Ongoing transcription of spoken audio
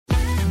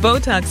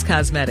Botox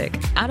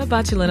Cosmetic, out of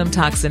botulinum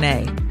toxin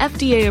A,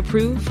 FDA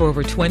approved for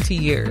over 20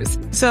 years.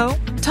 So,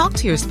 talk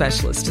to your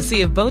specialist to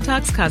see if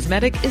Botox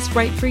Cosmetic is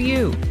right for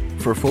you.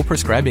 For full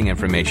prescribing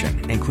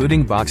information,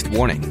 including boxed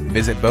warning,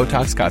 visit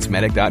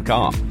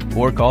BotoxCosmetic.com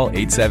or call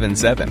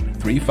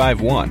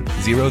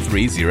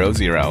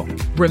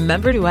 877-351-0300.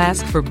 Remember to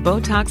ask for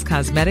Botox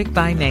Cosmetic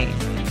by name.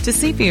 To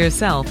see for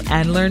yourself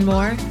and learn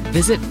more,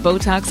 visit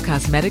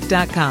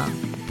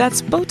BotoxCosmetic.com.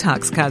 That's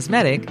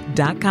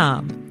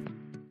BotoxCosmetic.com.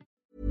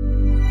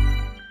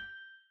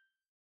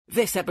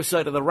 This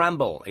episode of The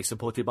Ramble is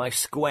supported by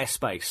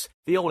Squarespace,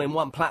 the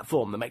all-in-one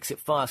platform that makes it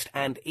fast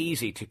and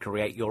easy to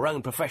create your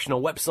own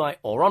professional website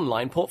or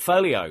online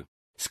portfolio.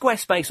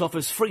 Squarespace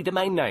offers free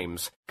domain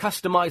names,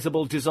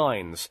 customizable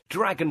designs,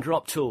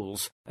 drag-and-drop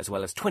tools, as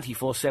well as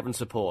 24/7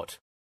 support.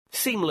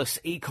 Seamless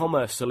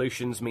e-commerce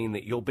solutions mean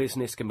that your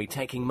business can be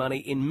taking money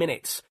in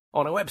minutes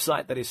on a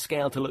website that is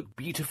scaled to look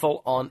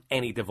beautiful on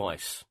any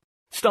device.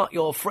 Start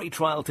your free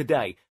trial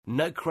today,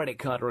 no credit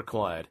card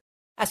required.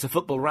 As a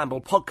Football Ramble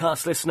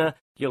podcast listener,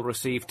 you'll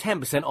receive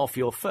 10% off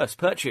your first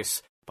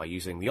purchase by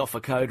using the offer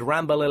code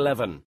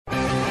RAMBLE11.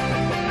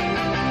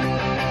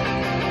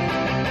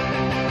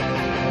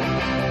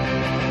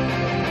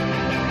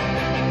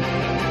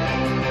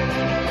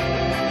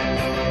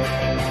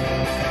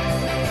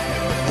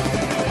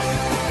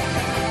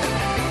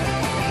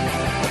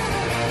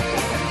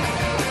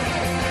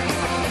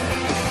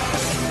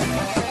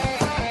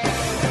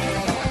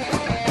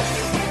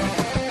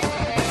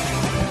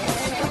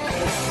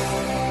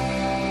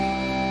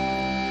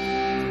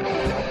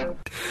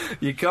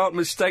 You can't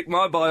mistake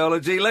my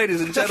biology.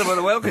 Ladies and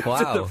gentlemen, welcome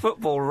to the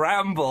Football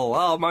Ramble.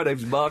 Oh, my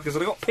name's Marcus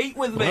and I've got Pete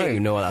with me. I don't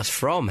even know where that's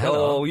from.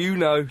 Hello. Oh, you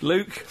know.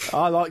 Luke.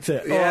 I liked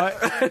it. Yeah.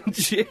 All right. And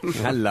Jim.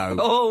 Hello.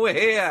 Oh, we're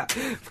here.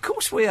 Of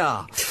course we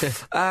are.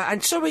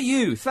 And so are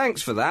you.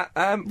 Thanks for that.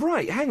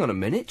 Right, hang on a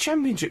minute.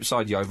 Championship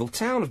side Yeovil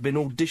Town have been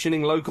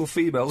auditioning local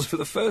females for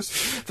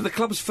the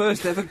club's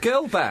first ever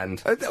girl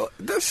band.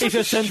 That's It's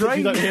a sentence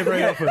you don't hear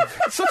very often.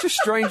 such a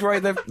strange way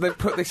they've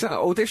put this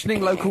out.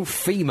 Auditioning local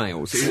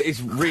females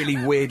is really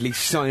weirdly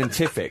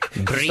scientific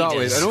to start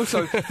with. And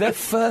also, their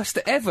first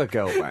ever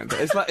girl band.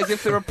 It's like as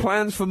if there are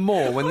plans for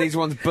more when these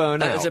ones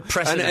burn out. As a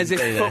precedent, and as if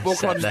football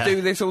clubs there.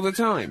 do this all the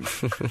time.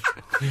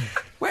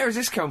 Where has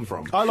this come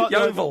from? I like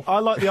Yeovil. I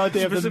like the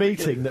idea of the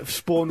meeting that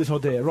spawned this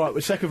idea. Right,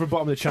 we're second from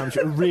bottom of the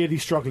championship. We're really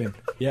struggling.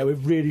 Yeah, we're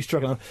really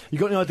struggling. You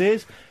got any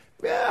ideas?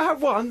 Yeah, I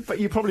have one, but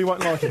you probably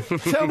won't like it.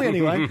 Tell me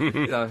anyway.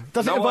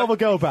 Does it involve a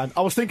girl band?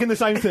 I was thinking the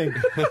same thing.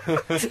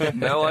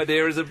 No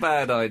idea is a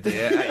bad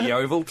idea at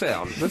Yeovil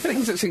Town. The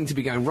things that seem to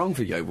be going wrong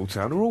for Yeovil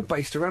Town are all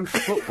based around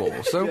football.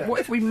 So what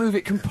if we move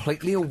it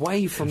completely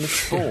away from the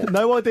sport?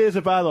 No idea is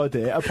a bad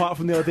idea, apart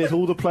from the ideas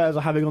all the players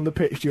are having on the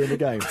pitch during the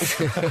game.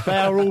 They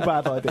are all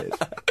bad ideas.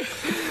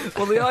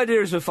 Well, the idea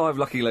is for 5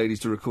 lucky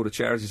ladies to record a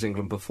charity single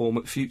and perform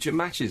at future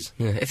matches.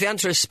 Yeah. If the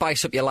answer is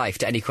spice up your life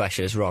to any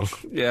question, it's wrong.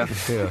 Yeah.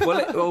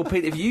 Well,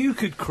 Pete, if you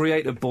could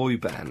create a boy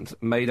band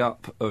made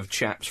up of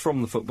chaps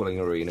from the footballing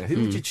arena,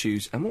 who would you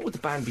choose, and what would the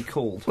band be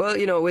called? Well,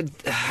 you know, with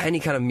any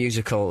kind of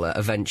musical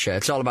adventure,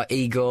 it's all about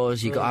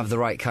egos. You've got to have the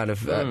right kind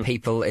of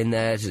people in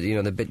there. You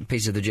know, the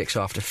pieces of the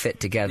jigsaw have to fit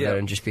together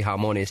and just be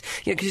harmonious.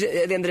 You know, because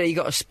at the end of the day, you've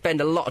got to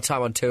spend a lot of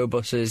time on tour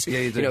buses,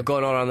 you know,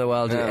 going all around the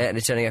world and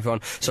entertaining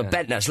everyone. So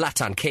Bentner,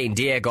 Zlatan, Keane,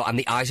 Diego, and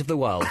the eyes of the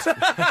world.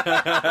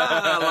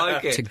 I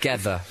like it.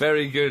 Together.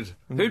 Very good.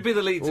 Who'd be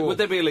the lead? Would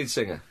there be a lead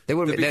singer? They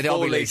wouldn't be. They'd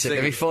all be lead singers.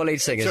 There'd be 4 lead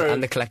singers True.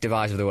 and the collective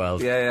eyes of the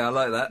world. Yeah, I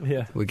like that.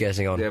 Yeah. We're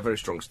gazing on. Yeah, very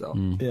strong style.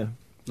 Yeah.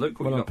 Luke,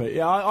 what Well you done, got? Pete.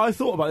 Yeah, I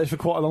thought about this for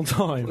quite a long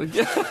time.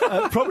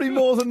 Probably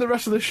more than the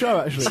rest of the show,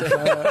 actually.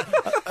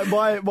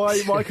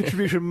 My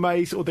contribution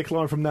may sort of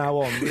decline from now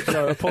on,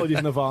 so apologies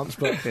in advance.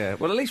 But Yeah,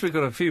 well, at least we've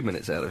got a few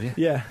minutes out of you.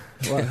 yeah,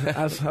 well,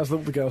 as the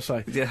girls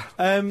say. Yeah.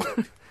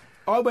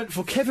 I went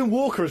for Kevin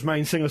Walker as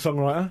main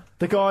singer-songwriter,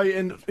 the guy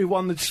who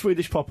won the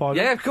Swedish Pop Idol.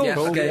 Yeah, of course. Yeah,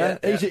 okay,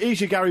 yeah.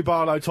 He's your Gary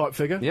Barlow type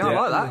figure. Yeah,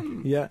 I like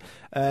that. Yeah.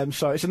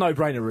 So it's a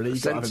no-brainer, really.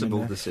 You've got to have him in Sensible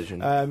there.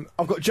 decision. I've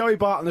got Joey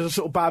Barton as a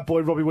sort of bad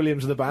boy Robbie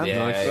Williams of the band. Yeah,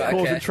 Nice. yeah,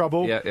 Causing okay.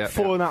 trouble, Yeah,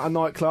 falling out of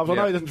nightclubs. I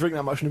know Yeah. he doesn't drink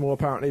that much anymore,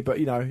 apparently, but,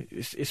 you know,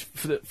 it's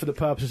for the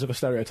purposes of a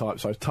stereotype,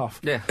 so it's tough.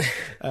 Yeah.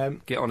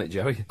 Get on it,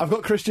 Joey. I've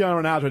got Cristiano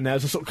Ronaldo in there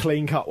as a sort of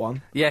clean-cut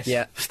one. Yes.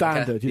 Yeah.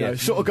 Standard, Okay. you know. Yeah.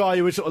 Sort of guy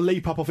who would sort of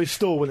leap up off his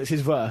stool when it's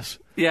his verse.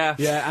 Yeah.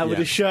 Yeah, and with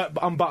his shirt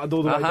unbuttoned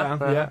all the way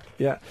down.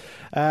 Yeah.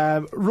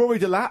 Rory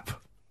Delap.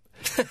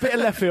 Bit of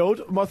left field.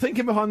 My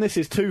thinking behind this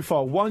is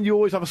twofold. One, you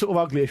always have a sort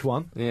of uglyish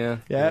one.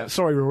 Yeah.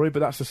 Sorry, Rory,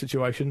 but that's the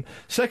situation.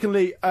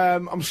 Secondly,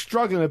 I'm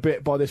struggling a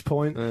bit by this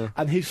point,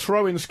 and his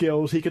throwing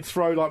skills, he could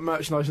throw like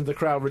merchandise into the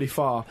crowd really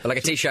far. Like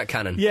a t-shirt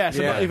cannon. Yeah,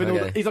 so not even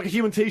okay. he's like a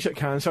human t-shirt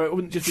cannon, so it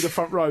wouldn't just be the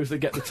front rows that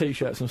get the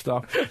t-shirts and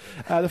stuff.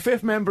 The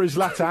fifth member is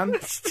Zlatan.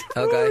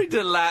 Rory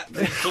Delap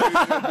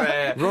included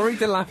there. Rory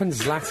Delap and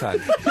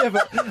Zlatan. Yeah,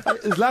 but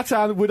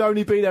Zlatan would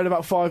only be there in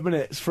about 5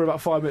 minutes, then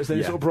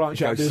he'd sort of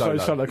branch out and do his own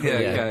solo Yeah,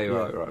 career. okay,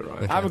 right.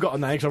 I haven't got a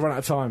name because I run out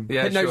of time.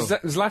 Yeah, No, sure.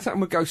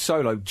 Zlatan would go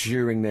solo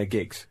during their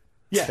gigs.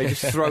 Yeah. They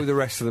just throw the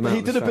rest of them out.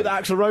 He did a bit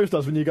that Axl Rose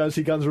does when you go and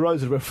see Guns N'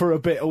 Roses, where for a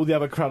bit all the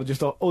other crowd are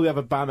just all the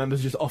other band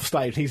members are just off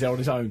stage. He's there on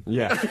his own.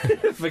 Yeah.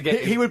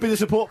 He would be the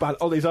support band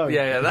on his own.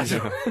 Yeah, that's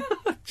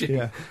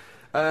Yeah.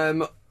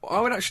 I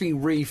would actually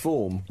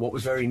reform what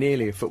was very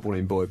nearly a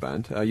footballing boy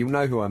band. You'll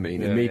know who I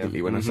mean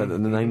immediately when I said that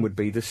the name would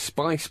be the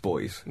Spice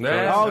Boys.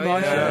 Yeah. Oh,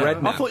 nice.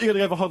 Redknapp. I thought you were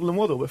going to go for Hoddle and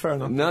Waddle, but fair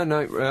enough. No,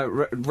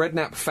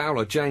 Redknapp,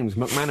 Fowler, James,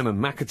 McManaman,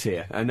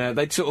 McAteer, and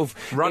they'd sort of...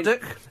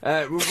 Ruddock?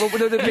 There'd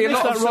be a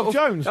lot that of Rob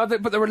Jones?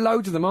 but there were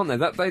loads of them, aren't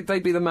there?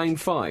 They'd be the main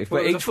five.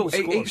 Well, But it was a full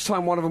squad. each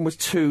time one of them was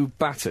too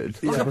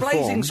battered. Like to a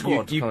blazing perform,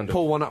 squad, You kind of.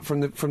 pull one up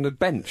from the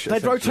bench.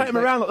 They'd rotate him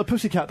around like the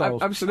Pussycat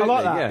Dolls. Absolutely, I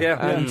like that.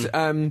 yeah.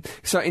 And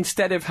so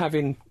instead of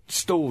having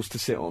stools to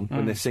sit on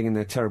when they're singing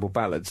their terrible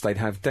ballads, they'd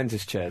have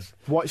dentist chairs.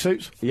 White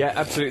suits. Yeah,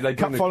 absolutely. They'd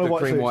bring Follow the white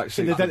cream suits white in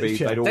suits. the dentist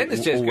chair.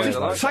 Dentist chairs always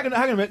go, I like. Hang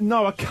on a minute.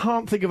 No, I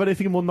can't think of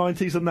anything more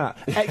 90s than that.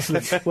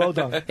 Excellent. Well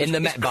done. In the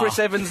Met Bar. Chris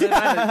Evans,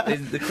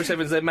 Chris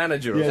Evans, their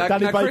manager. Yeah.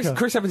 Danny Baker.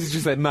 Chris Evans is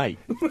just their mate.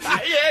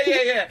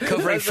 yeah.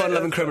 Covering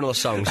fun-loving criminal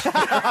songs.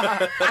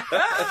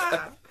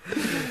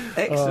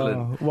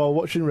 Excellent. Well,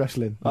 watching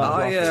wrestling.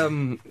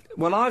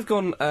 Well, I've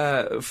gone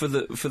for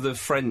the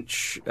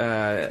French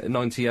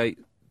 98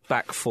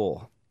 back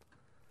four.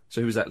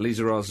 So who was that?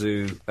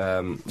 Lizarazu,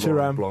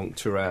 Thuram. Blanc,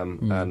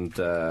 Thuram,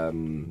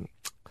 and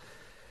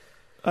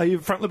Are you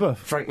Frank Leboeuf?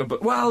 Frank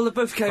Leboeuf. Well,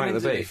 Leboeuf came Frank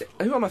into Leboeuf.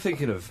 Who am I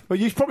thinking of? Well,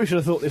 you probably should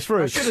have thought this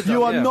through. should have You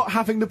done, are yeah. not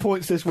having the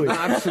points this week.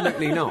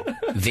 Absolutely not.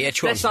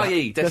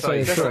 Desailly,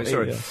 Desailly,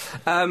 sorry. yeah.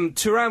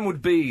 Thuram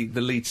would be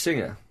the lead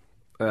singer.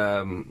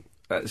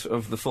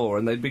 Of the four,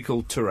 and they'd be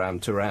called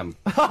Thuram.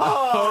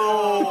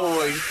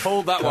 Oh, he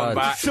pulled that one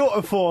back. Sort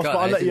of forced, but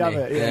I'll let you have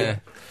it. Yeah, Yeah.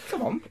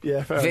 Come on.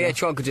 yeah fair enough.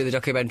 VH1 could do the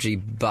documentary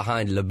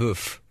Behind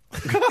Leboeuf.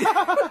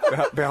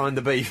 Behind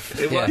the beef.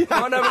 Yeah.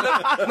 Oh, no,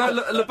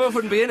 Leboeuf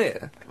wouldn't be in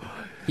it.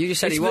 You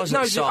just said he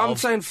wasn't. No, sort I'm of.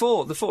 saying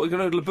four. The four.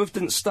 Leboeuf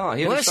didn't start.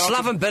 He only Where's started-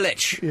 Slaven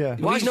Bilic? Yeah.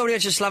 Why is nobody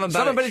mentioned Slaven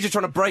Slaven Bilic? Bilic are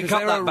trying to break up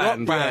They're that a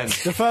rock band.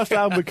 The first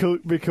album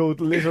would be called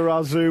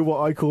Lizarazu,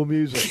 What I Call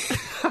Music.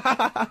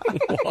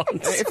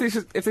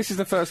 If this is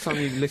the first time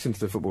you listen to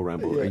the Football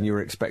Ramble and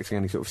you're expecting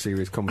any sort of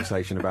serious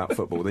conversation about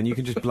football, then you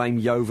can just blame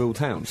Yeovil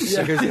Towns.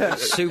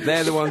 Because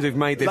they're the ones who've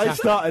made this They happen.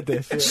 started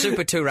this. Yeah.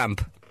 Super 2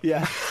 ramp.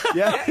 Yeah.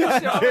 you know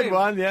what I Good mean?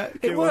 one, yeah.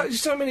 It Good one.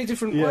 works so many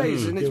different Yeah,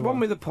 ways, and it's good one one.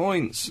 with the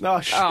points.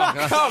 No,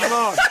 Come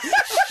on!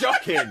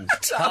 Shocking!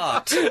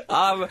 Tart.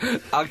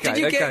 Okay. Did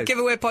you okay. give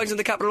away points on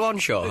the Capital One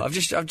show? I've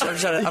just had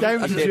He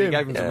gave them to He Jim.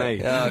 gave them to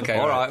me. Okay.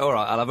 All right.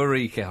 I'll have a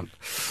recount.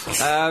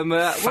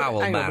 Foul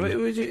hang man.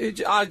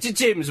 on.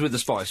 Jim's with the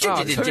spice.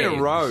 Oh, 2 in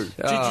a row.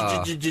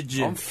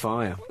 Jim. On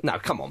fire. No,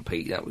 come on,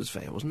 Pete. That was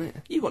fair, wasn't it?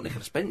 You got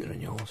Nicola Spender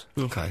in yours.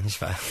 Okay, that's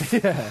fair.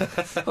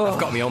 I've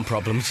got my own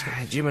problems.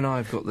 Jim and I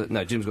have got the.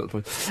 No, Jim's got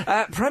the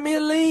point. Premier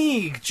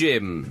League,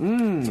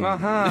 Jim.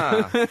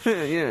 Aha.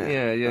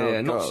 Yeah.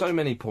 Oh, Not God. so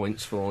many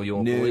points for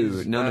your No,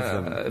 boys. none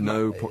of them.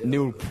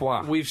 Nul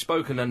point. We've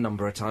spoken a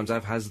number of times.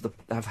 Have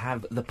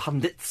the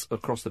pundits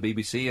across the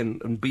BBC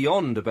and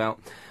beyond about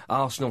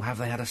Arsenal. Have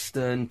they had a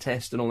stern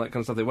test and all that kind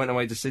of stuff? They went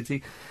away to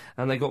City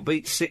and they got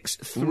beat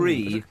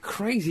 6-3.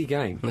 Crazy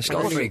game. They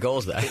scored 3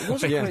 goals there. It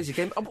was a Yeah. crazy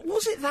game. But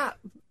was it that?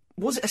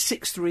 Was it a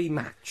 6-3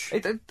 match?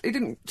 It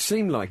didn't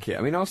seem like it.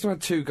 I mean, Arsenal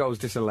had 2 goals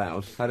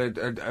disallowed. Had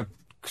a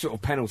sort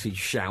of penalty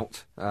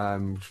shout.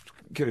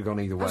 Could have gone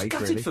either I was way,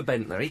 gutted really. for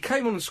Bentner. He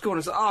came on and scored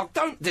and said, "Oh,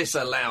 don't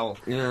disallow."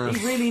 Yeah.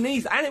 He really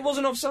needs, and it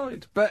wasn't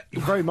offside. But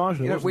Very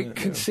marginal, you know, wasn't we it?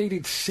 Yeah.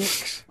 conceded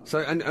 6, so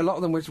and a lot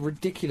of them was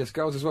ridiculous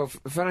goals as well.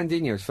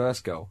 Fernandinho's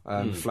first goal,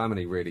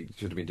 Flamini really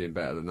should have been doing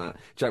better than that.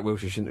 Jack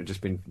Wilshere shouldn't have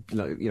just been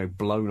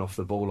blown off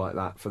the ball like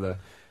that for the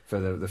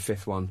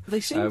 5th one.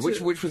 They seem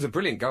to- which was a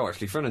brilliant goal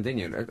actually.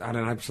 Fernandinho had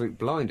an absolute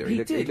blinder. He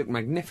He did. looked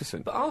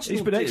magnificent. But Arsenal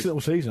He's been did. excellent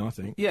all season, I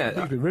think. Yeah. I think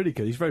he's been really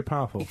good. He's very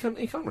powerful. He can't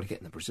really get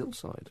in the Brazil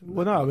side.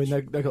 Well, no, I mean,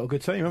 they've got a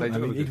good team, haven't They they? do I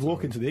mean, have a he'd good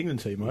walk team. into the England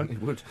team, right? He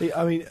would. He'd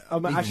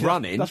He'd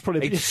run in. That's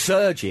probably He'd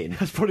surge in.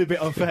 That's probably a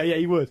bit unfair. Yeah,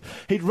 he would.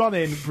 He'd run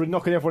in,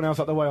 knocking everyone else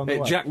out the way on the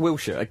way. Jack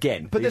Wilshere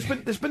again. But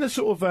there's been a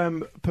sort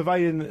of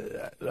prevailing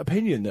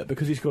opinion that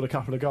because he's got a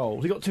couple of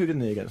goals, he got 2,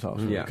 didn't he, against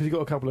Arsenal? Yeah. Because he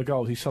got a couple of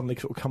goals, he's suddenly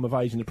sort of come of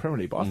age in the Premier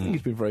League. But I think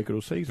he's been very good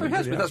all season. He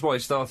has really been. That's why he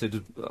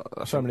started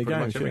So many pretty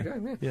games, much every yeah.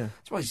 game. Yeah.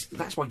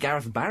 That's why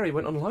Gareth Barry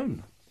went on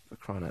loan. For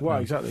crying out Well,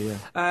 loud. exactly, yeah.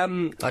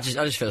 I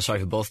just feel sorry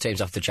for both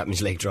teams after the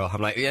Champions League draw.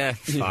 I'm like, yeah,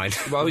 fine.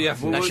 Well, yeah.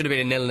 That should have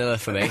been a 0-0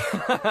 for me.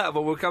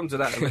 Well, we'll come to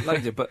that a bit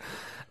later. But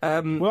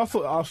Well, I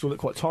thought Arsenal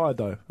looked quite tired,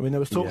 though. I mean, there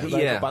was talk that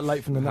they Yeah. got back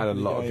late from the had a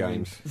Napoli lot of game.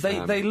 games.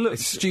 They looked-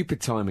 It's stupid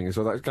timing as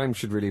well. That game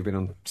should really have been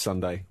on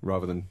Sunday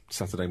rather than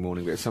Saturday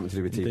morning, but it's something to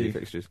do with TV Indeed.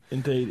 fixtures.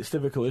 Indeed, it's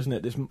difficult, isn't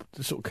it? This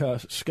sort of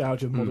curse,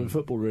 scourge of modern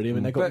football, really. I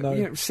mean, they got But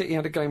no... City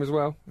had a game as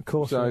well. Of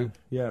course, So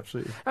yeah,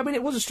 absolutely. I mean,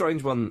 it was a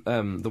strange one,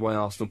 the way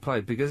Arsenal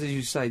played, because, as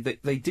you say,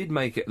 they did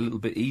make it a little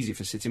bit easier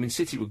for City. I mean,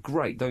 City were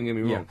great, don't get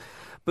me wrong. Yeah.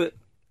 But,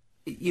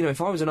 you know, if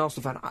I was an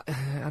Arsenal fan,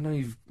 I know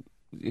you've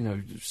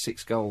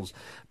 6 goals.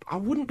 I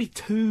wouldn't be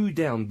too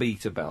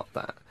downbeat about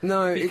that.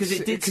 No, because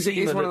it did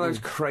seem it's one of those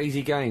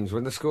crazy games.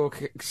 When the score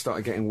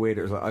started getting weird,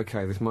 it was like,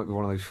 okay, this might be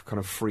one of those kind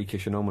of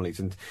freakish anomalies.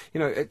 And,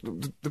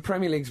 the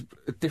Premier League's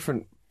a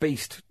different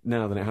beast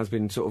now than it has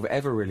been sort of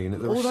ever, really. And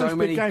there are so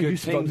many good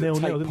teams that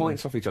take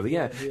points off each other.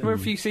 Yeah. Remember a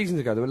few seasons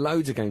ago, there were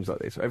loads of games like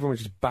this where everyone was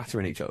just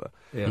battering each other.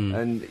 Yeah.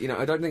 And,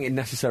 I don't think it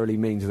necessarily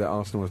means that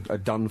Arsenal are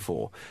done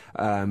for.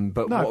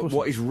 But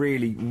what is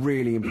really,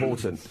 really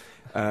important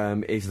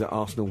is that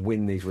Arsenal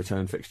win these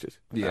return fixtures.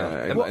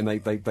 Yeah. And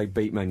they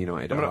beat Man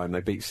United at home,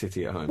 they beat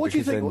City at home. What do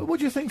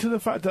you think to the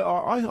fact that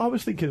I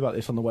was thinking about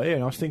this on the way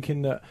in? I was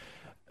thinking that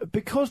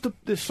because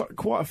there's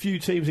quite a few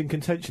teams in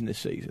contention this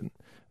season,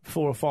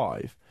 4 or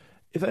 5,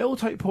 if they all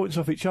take points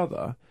off each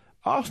other,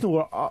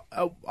 Arsenal are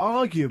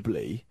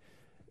arguably,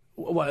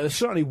 well, they're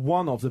certainly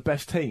one of the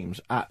best teams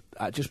at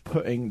just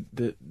putting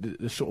the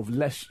sort of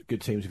less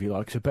good teams, if you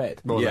like, to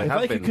bed. Well,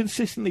 if they can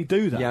consistently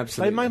do that,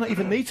 they may not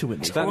even need to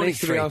win. That needs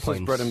to be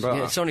Arsenal's bread and butter.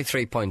 Yeah, it's only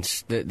 3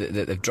 points that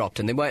they've dropped,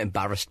 and they weren't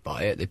embarrassed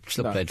by it. They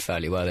still played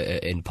fairly well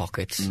in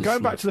pockets.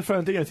 Going back to the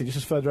Fernandinho thing, just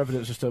as further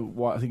evidence as to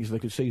why I think it's a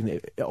good season.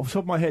 Off the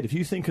top of my head, if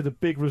you think of the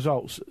big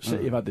results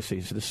City have had this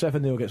season, so the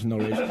 7-0 against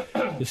Norwich,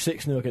 the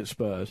 6-0 against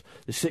Spurs,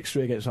 the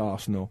 6-3 against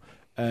Arsenal,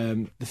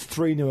 the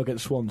 3-0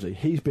 against Swansea.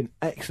 He's been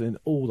excellent in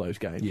all those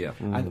games. Yeah.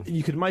 And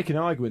you could make an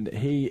argument that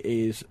he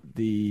is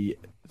the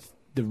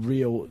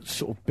real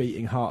sort of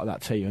beating heart of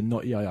that team and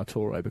not Yaya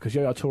Toure, because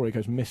Yaya Toure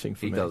goes missing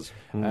from it. He does.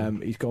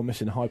 He's gone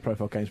missing in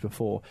high-profile games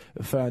before.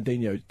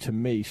 Fernandinho, to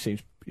me,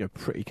 seems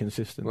pretty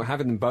consistent. Well,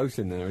 having them both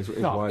in there is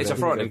why it's a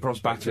frightening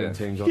prospect. Battering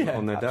teams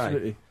on their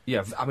absolutely. day.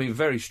 Yeah, I mean,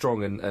 very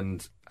strong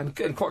and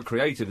quite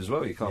creative as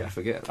well, you can't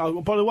forget.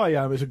 Oh, by the way,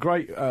 it was a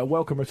great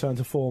welcome return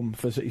to form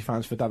for City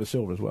fans for David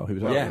Silva as well, who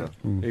was out there.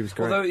 He was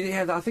great.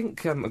 Although, I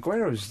think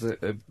Aguero's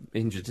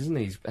injured, isn't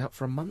he? He's out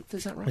for a month,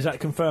 is that right? Is that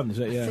confirmed, is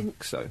it? Yeah. I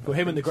think so. Well,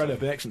 him and Negredo have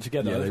been excellent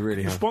together. Yeah, they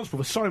really have. Responsible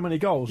for so many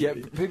goals. Yeah,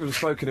 people have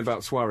spoken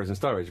about Suarez and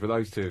Sturridge, but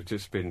those two have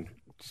just been...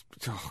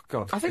 Oh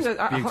God! I think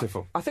that's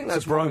beautiful. I think that's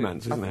it's a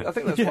bromance, isn't it? I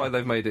think that's why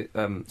they've made it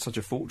such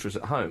a fortress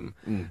at home.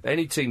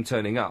 Any team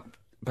turning up,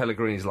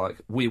 Pellegrini's like,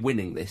 we're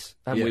winning this,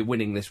 and we're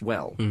winning this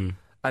well.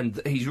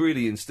 And he's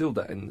really instilled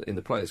that in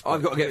the players.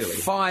 I've got to get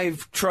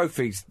 5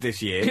 trophies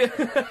this year.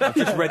 I've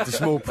just read the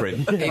small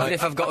print. Even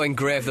if I've got to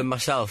engrave them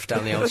myself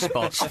down the old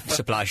Spots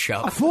supply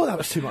shop. I thought that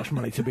was too much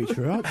money to be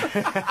true.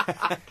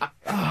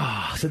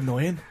 It's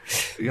annoying.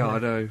 Yeah,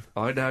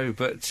 I know.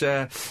 But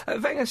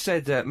Wenger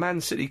said Man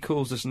City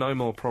caused us no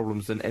more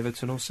problems than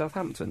Everton or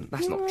Southampton.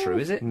 That's not true,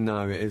 is it?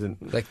 No, it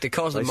isn't. They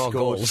caused them more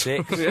goals.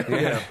 6.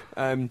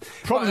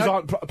 Problems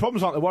aren't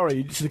the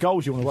worry. It's the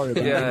goals you want to worry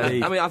about.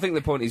 Yeah, I mean, I think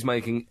the point he's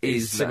making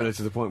is similar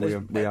to the point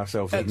we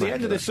ourselves at the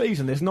end of the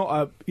season. There's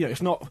not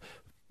it's not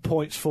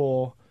points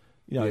for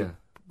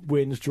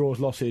wins, draws,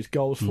 losses,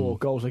 goals for,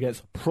 goals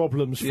against,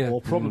 problems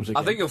for, problems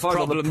against. I think you'll find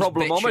on the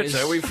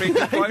problemometer we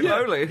feature quite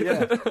lowly.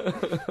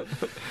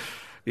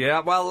 Yeah,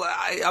 well,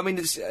 I mean,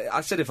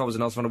 I said if I was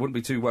an Arsenal fan, I wouldn't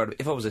be too worried.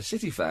 If I was a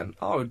City fan,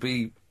 I would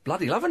be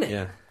bloody loving it.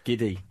 Yeah,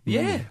 giddy.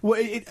 Yeah.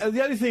 Well,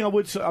 the only thing I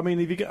would say, I mean,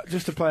 if you get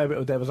just to play a bit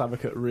of devil's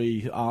advocate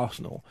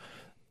Arsenal.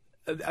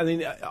 I mean,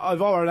 if I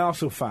were an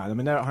Arsenal fan, I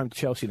mean, they're at home to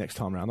Chelsea next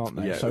time round, aren't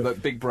they? Yeah, so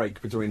that big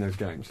break between those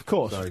games. Of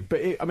course. So.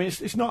 But, I mean,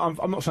 it's not...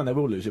 I'm not saying they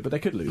will lose it, but they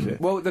could lose it.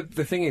 Well,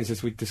 the thing is,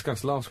 as we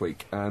discussed last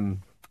week,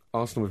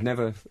 Arsenal have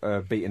never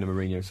beaten a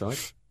Mourinho side,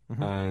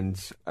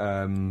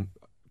 and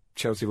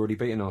Chelsea have already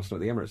beaten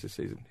Arsenal at the Emirates this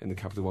season in the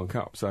Capital One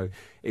Cup. So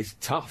it's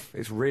tough.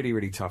 It's really,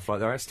 really tough.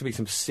 Like, there has to be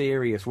some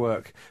serious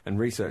work and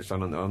research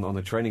done on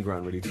the training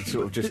ground, really, to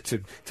sort of just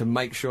to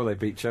make sure they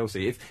beat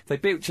Chelsea. If they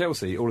beat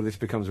Chelsea, all of this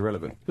becomes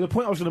irrelevant. But the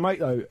point I was going to make,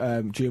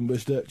 though, Jim,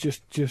 was that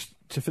just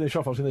to finish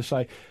off, I was going to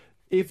say,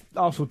 if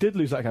Arsenal did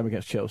lose that game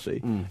against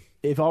Chelsea,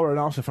 if I were an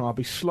Arsenal fan, I'd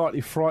be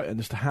slightly frightened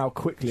as to how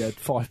quickly a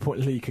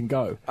 5-point lead can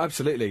go.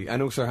 Absolutely,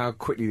 and also how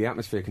quickly the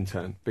atmosphere can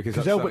turn, because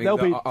that's something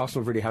that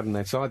Arsenal really had on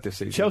their side this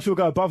season. Chelsea will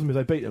go above them if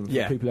they beat them.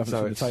 Yeah, people haven't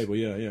seen the table.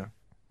 Yeah.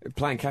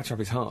 Playing catch up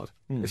is hard,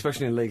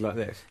 especially in a league like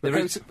this. I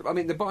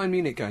mean, the Bayern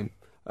Munich game,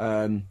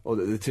 or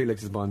the 2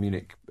 legs of the Bayern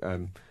Munich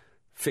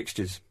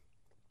fixtures.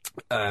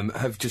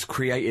 Have just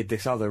created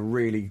this other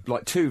really,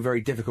 2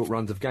 very difficult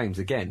runs of games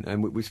again.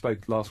 And we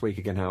spoke last week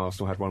again how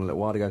Arsenal had one a little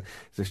while ago.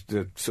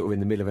 They're sort of in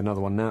the middle of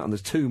another one now, and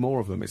there's 2 more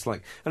of them. It's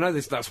like, I know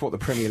that's what the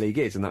Premier League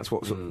is, and that's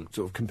what sort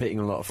of competing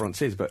on a lot of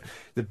fronts is, but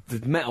the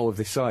mettle of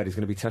this side is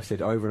going to be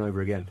tested over and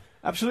over again.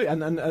 Absolutely,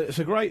 and it's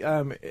a great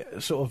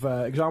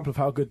example of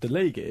how good the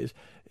league is.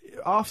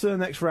 After the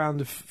next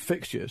round of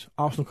fixtures,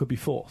 Arsenal could be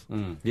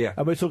 4th. Yeah.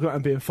 And we're talking about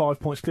them being 5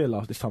 points clear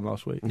this time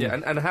last week. Yeah,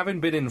 and having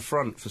been in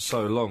front for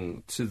so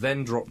long, to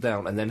then drop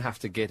down and then have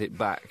to get it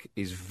back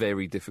is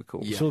very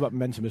difficult. Yeah. It's all about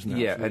momentum, isn't it?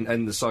 Yeah,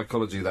 and the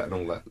psychology of that and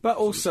all that. But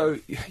also,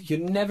 you're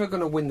never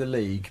going to win the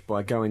league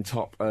by going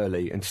top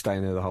early and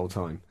staying there the whole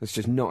time. That's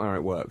just not how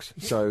it works.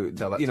 So,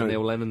 tell that to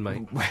Neil Lennon,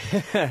 mate.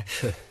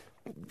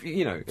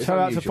 It's shout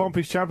out to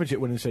Pompey's championship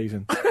winning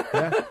season.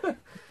 Yeah.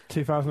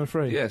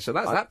 2003. Yeah, so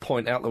that's that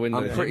point out the window.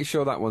 I'm pretty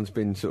sure that one's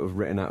been sort of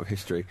written out of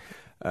history.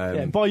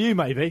 by you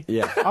maybe.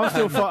 Yeah. I'm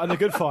still fighting the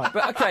good fight.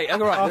 But okay, all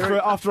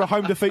right. After a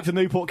home defeat to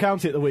Newport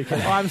County at the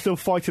weekend, I'm still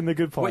fighting the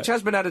good fight. Which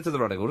has been added to the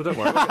running order, don't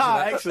worry.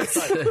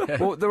 Excellent.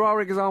 Well, there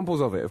are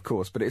examples of it, of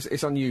course, but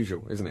it's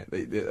unusual, isn't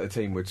it? A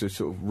team would just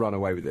sort of run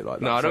away with it like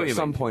that. No, I know what you at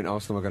some mean. point,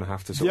 Arsenal are going to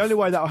have to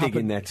dig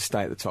in there to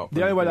stay at the top.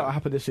 The only way that will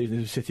happen this season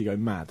is City go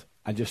mad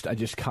and just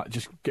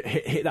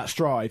hit that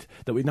stride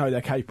that we know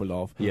they're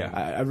capable of.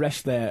 Yeah.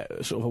 Arrest their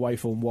sort of away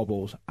form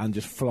wobbles and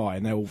just fly,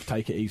 and they'll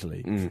take it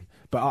easily.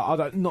 But I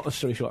don't, not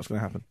necessarily sure that's going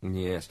to happen.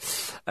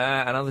 Yes.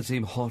 Another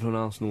team hot on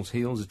Arsenal's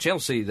heels,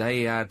 Chelsea.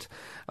 They had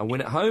a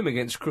win at home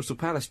against Crystal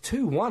Palace,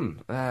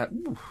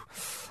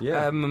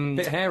 2-1.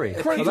 Bit hairy.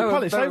 Crystal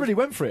Palace, they really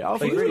went for it.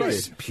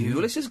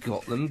 Pulis has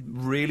got them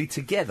really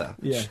together.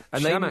 Yeah.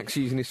 And Shammak's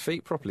using his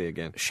feet properly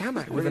again.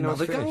 Shamak with Really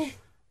another nice goal. finish.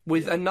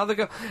 With another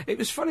goal. It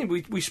was funny,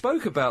 we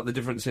spoke about the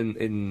difference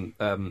in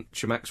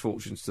Shamak's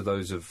fortunes to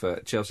those of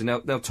Chelsea. Now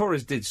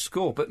Torres did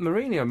score, but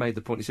Mourinho made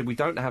the point, he said, we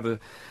don't have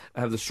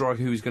the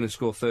striker who is going to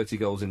score 30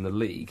 goals in the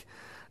league.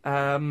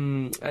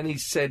 And he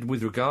said,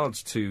 with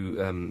regards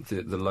to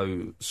the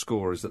low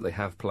scorers that they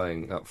have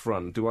playing up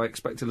front, do I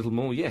expect a little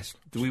more? Yes.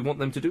 Do we want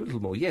them to do a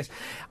little more? Yes.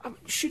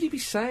 Should he be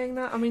saying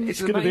that? I mean,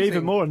 it's going to be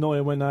even more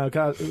annoying when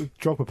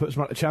Drogba puts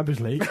them out the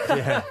Champions League.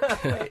 Yeah.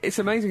 It's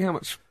amazing how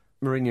much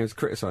Mourinho's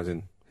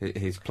criticising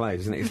his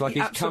players, isn't it? It's like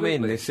he's come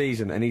in this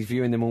season and he's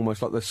viewing them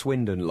almost like the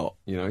Swindon lot,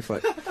 you know? It's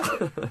like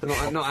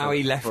not how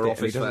he left it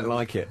if he doesn't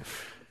like it.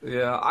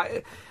 Yeah,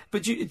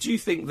 but do you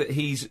think that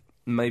he's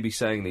maybe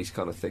saying these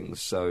kind of things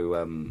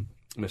so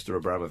Mr.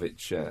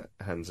 Abramovich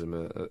hands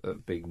him a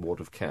big wad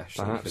of cash?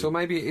 Perhaps. Or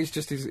maybe it's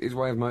just his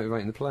way of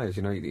motivating the players,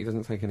 you know? He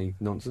doesn't take any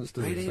nonsense,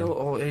 does he?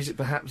 Or is it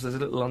perhaps there's a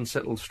little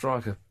unsettled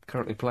striker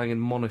currently playing in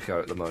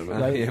Monaco at the moment?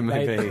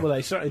 Maybe.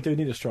 They certainly do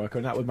need a striker,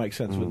 and that would make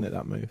sense, wouldn't it,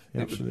 that move?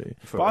 Yeah, absolutely.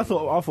 But I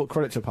thought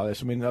credit to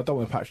Palace. I mean, I don't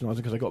want to patronise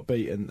them because they got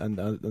beat, and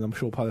I'm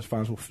sure Palace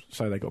fans will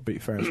say they got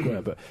beat fair and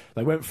square, but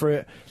they went for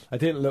it. They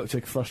didn't look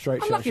to frustrate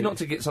Chelsea. Lucky not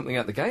to get something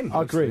out of the game.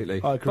 I agree.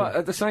 But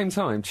at the same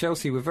time,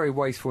 Chelsea were very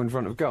wasteful in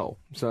front of goal,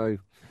 so...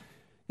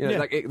 You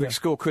know, the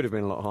score could have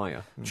been a lot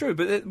higher. True,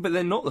 but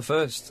they're not the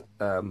first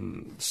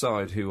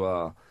side who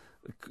are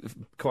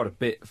quite a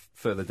bit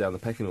further down the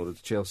pecking order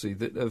to Chelsea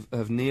that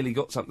have nearly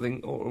got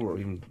something, or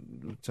even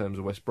in terms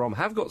of West Brom,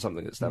 have got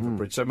something at Stamford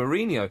Bridge. So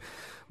Mourinho,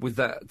 with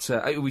that,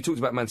 we talked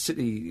about Man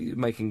City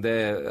making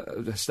their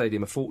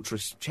stadium a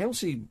fortress.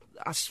 Chelsea,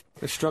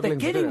 they're struggling.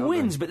 They're getting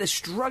wins, but they're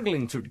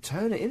struggling to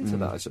turn it into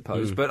that, I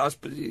suppose. But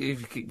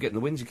if you keep getting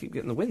the wins, you keep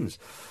getting the wins.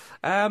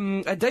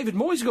 David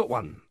Moyes got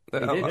one.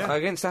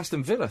 Against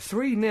Aston Villa,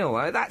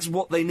 3-0. That's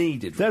what they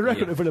needed. Their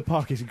record at Villa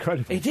Park is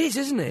incredible. It is,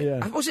 isn't it?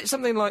 Yeah. Was it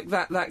something like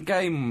that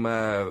game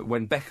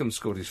when Beckham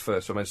scored his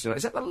first for Manchester United?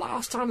 Is that the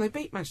last time they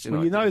beat Manchester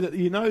United? Well,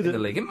 you know that in the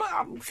league.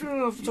 I'm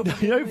sure off the top of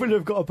Villa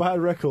have got a bad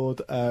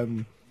record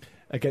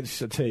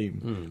against a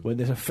team when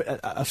there's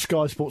a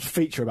Sky Sports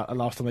feature about the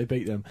last time they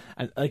beat them,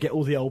 and they get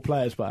all the old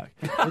players back.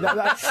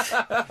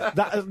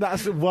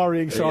 That's a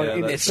worrying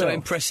sign. It's so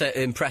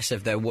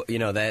impressive. They're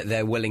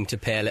willing to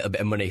pay a little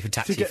bit of money for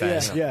taxi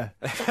fares. Yeah.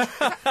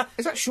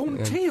 Is that Sean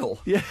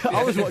Teal? Yeah,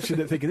 I was watching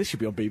it thinking this should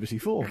be on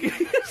BBC 4.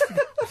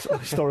 It's a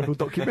historical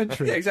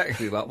documentary. Yeah,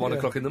 exactly, like 1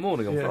 o'clock in the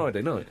morning on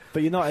Friday night.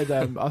 But United,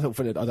 I thought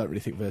Villa. I don't really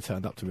think Villa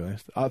turned up, to be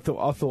honest. I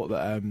thought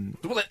that.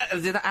 Well,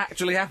 did that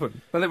actually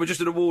happen? And they were just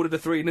awarded a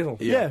 3-0.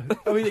 Yeah,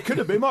 I mean, it could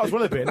have been. Might as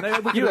well have been.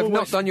 You have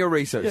not done your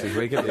research this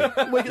week, have you?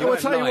 I'll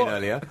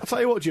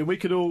tell you what, Jim. We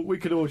could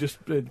all just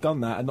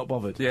done that and not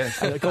bothered. Yeah,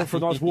 and gone for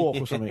a nice walk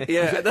or something.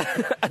 Yeah,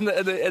 and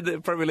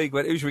the Premier League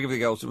went, who should we give the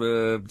goals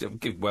to?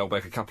 Give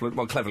Welbeck a couple of.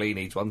 Well, cleverly he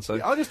needs one.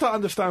 So I just don't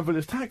understand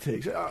Villa's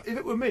tactics. If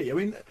it were me, I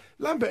mean,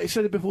 Lambert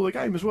said it before the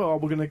game as well.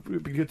 We're going to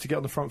be good to get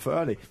on the front foot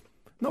early.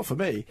 Not for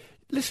me.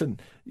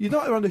 Listen,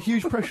 United are under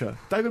huge pressure.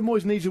 David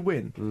Moyes needs a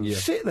win.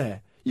 Sit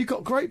there. You've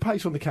got great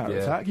pace on the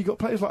counter-attack. You've got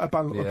players like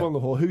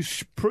Agbonlahor,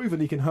 who's proven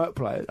he can hurt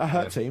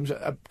teams,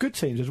 good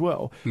teams as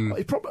well.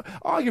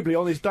 Arguably,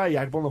 on his day,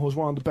 Agbonlahor's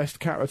one of the best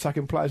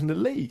counter-attacking players in the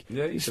league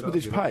with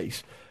his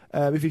pace.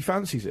 If he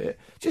fancies it,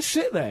 just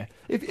sit there.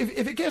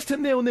 If it gets to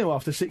 0-0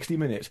 after 60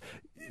 minutes,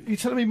 you're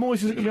telling me Moyes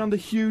isn't going to be under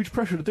huge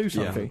pressure to do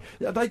something?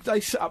 Yeah.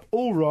 They set up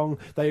all wrong.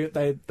 They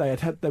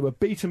were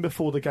beaten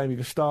before the game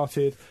even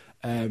started.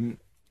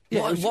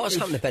 What's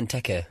happened to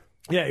Benteke?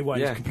 Yeah,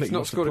 he's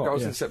not scored a goal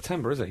since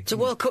September, has he? It's a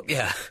World Cup,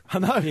 I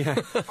know.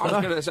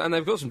 And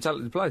they've got some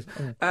talented players.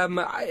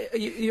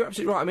 You're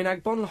absolutely right. I mean,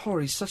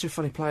 Agbonlahor, he's such a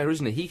funny player,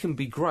 isn't he? He can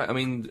be great. I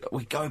mean,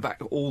 we go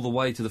back all the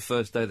way to the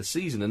first day of the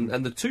season,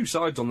 and the two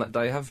sides on that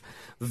day have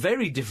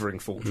very differing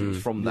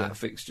fortunes from that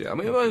fixture. I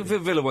mean,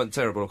 Villa weren't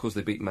terrible. Of course,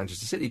 they beat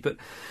Manchester City, but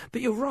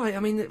you're right. I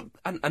mean,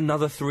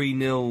 another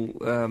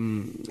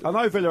 3-0. I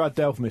know Villa had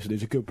Delph missing.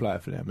 He's a good player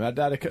for them.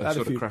 They had a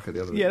few crack at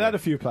the other. Yeah, they had a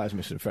few players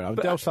missing.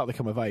 Delph started to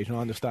come of age, and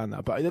I understand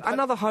that. But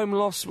another home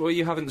loss where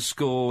you haven't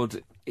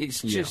scored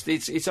It's just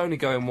it's only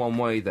going one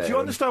way there. Do you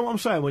understand what I'm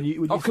saying? When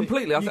you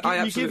completely. I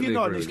absolutely give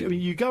agree with you.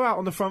 you go out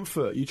on the front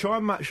foot, you try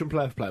and match them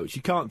player for player, which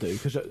you can't do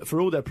because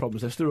for all their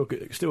problems, they're still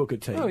a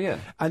good team. Oh yeah.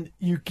 And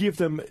you give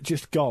them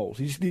just goals.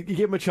 You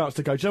give them a chance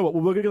to go. Do you know what?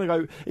 Well, we're going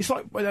to go. It's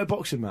like in a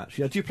boxing match.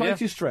 Do you play to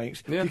your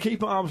strengths? Do you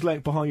keep at arm's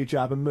length behind your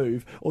jab and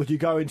move, or do you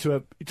go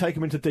you take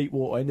them into deep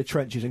water in the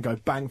trenches and go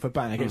bang for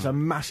bang against a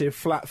massive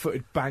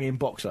flat-footed banging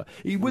boxer?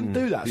 You wouldn't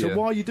do that. So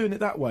why are you doing it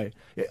that way?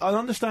 I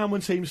understand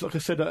when teams, like I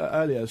said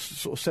earlier,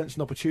 sort of sense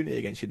an opportunity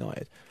against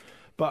United,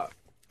 but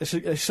it's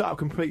set up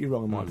completely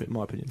wrong in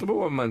my opinion. But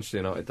what Manchester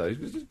United though,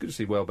 it's good to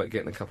see Welbeck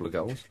getting a couple of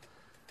goals.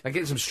 And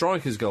getting some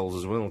strikers' goals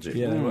as well, Jim.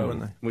 Yeah, they were,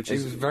 weren't they? He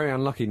was very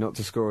unlucky not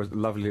to score a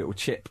lovely little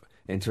chip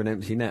into an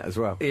empty net as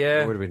well.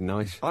 Yeah. It would have been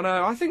nice. I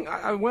know, I think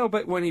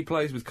Welbeck, when he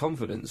plays with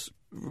confidence,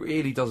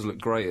 really does look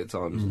great at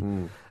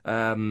times.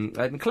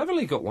 And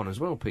cleverly got one as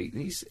well, Pete.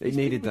 He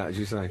needed that, as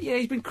you say. Yeah,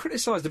 he's been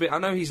criticised a bit. I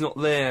know he's not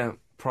there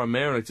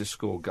primarily to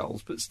score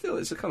goals, but still,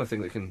 it's the kind of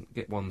thing that can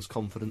get one's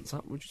confidence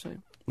up, would you say?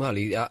 Well,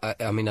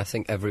 I mean, I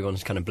think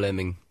everyone's kind of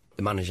blaming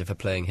the manager for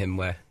playing him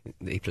where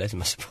he plays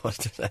him, I suppose,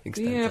 to that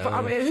extent. Yeah, but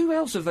I mean, who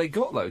else have they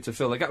got, though, to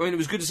fill the gap? I mean, it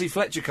was good to see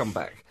Fletcher come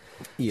back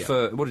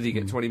for, what did he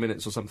get, 20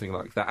 minutes or something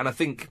like that? And I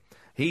think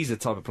he's the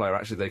type of player,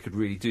 actually, they could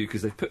really do,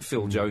 because they've put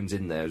Phil Jones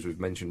in there, as we've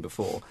mentioned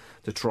before,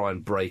 to try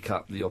and break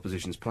up the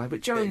opposition's play.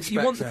 But Jones,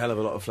 you want a hell of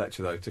a lot of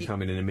Fletcher, though, to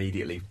come in and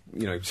immediately,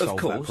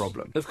 solve that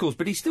problem. Of course,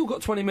 but he's still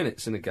got 20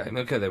 minutes in the game.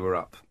 OK, they were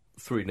up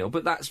 3-0,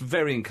 but that's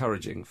very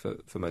encouraging for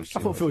Manchester United. I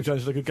thought Phil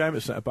Jones had a good game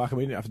at centre-back. I mean,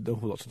 he didn't have an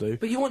awful lot to do.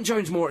 But you want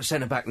Jones more at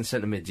centre-back than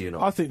centre-mid, do you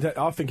not? I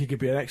think he could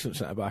be an excellent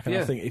centre-back, and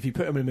I think if you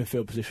put him in a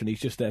midfield position, he's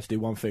just there to do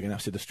one thing, and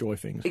that's to destroy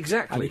things.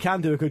 Exactly. And he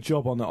can do a good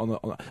job on that.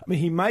 I mean,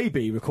 he may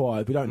be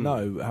required, we don't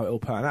know how it'll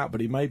pan out, but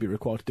he may be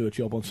required to do a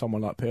job on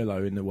someone like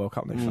Pirlo in the World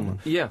Cup next summer.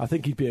 Yeah. I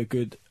think he'd be a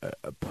good,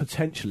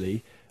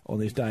 potentially... on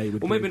his day,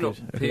 would maybe not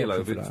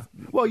Pirlo, but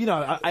well,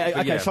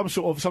 some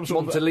sort of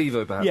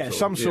Montalivo,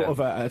 perhaps, of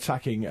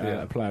attacking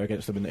player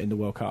against them in the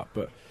World Cup.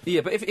 But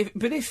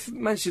if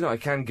Manchester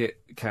United can get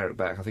Carrick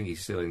back, I think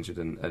he's still injured,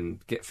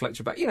 and get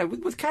Fletcher back,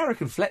 with Carrick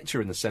and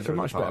Fletcher in the centre,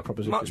 much better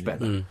proposition, much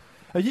better.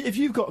 If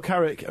you've got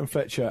Carrick and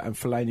Fletcher and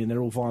Fellaini and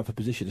they're all vying for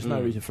position, there's no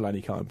reason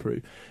Fellaini can't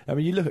improve. I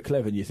mean, you look at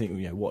Clever and you think,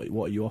 what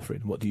are you offering?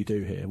 What do you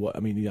do here? I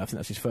think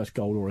that's his first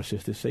goal or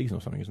assist this season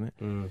or something, isn't it?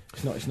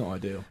 It's not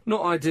ideal.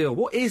 Not ideal.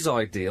 What is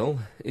ideal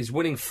is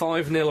winning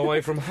 5-0 away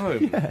from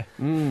home.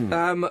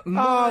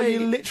 You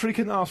literally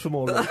couldn't ask for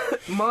more.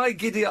 My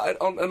giddy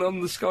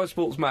on the Sky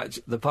Sports match,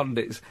 the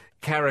pundits,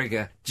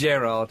 Carragher,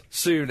 Gerrard,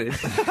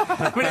 Souness.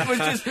 I mean, it was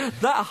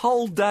just that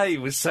whole day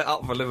was set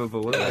up for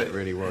Liverpool, wasn't it? It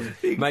really was.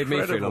 Incredible. Made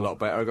me feel a lot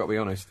better, I've got to be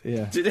honest.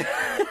 Yeah.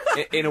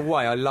 In a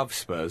way, I love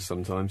Spurs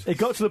sometimes. It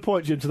got to the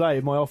point, Jim, today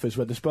in my office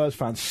where the Spurs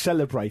fans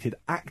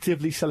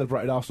actively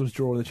celebrated Arsenal's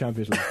draw in the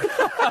Champions League.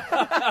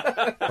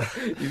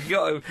 You've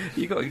got to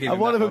give him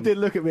and one that of them did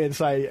look at me and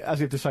say,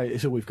 as if to say,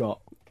 it's all we've got.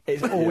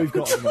 It's all we've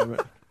got at the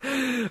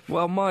moment.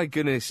 Well, my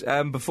goodness.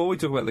 Before we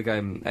talk about the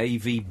game,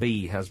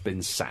 AVB has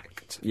been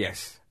sacked.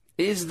 Yes.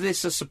 Is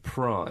this a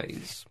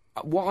surprise?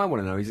 What I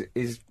want to know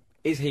is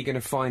he going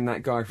to find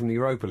that guy from the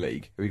Europa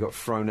League who he got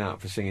thrown out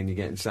for singing "You're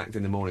Getting Sacked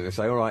in the Morning" and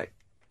say, all right,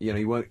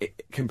 you weren't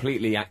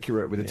completely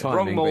accurate with the timing.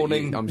 Wrong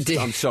morning. I'm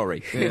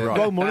sorry. Right.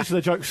 Wrong morning, so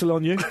the joke's still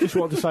on you. Just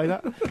wanted to say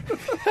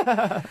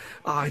that.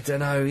 I don't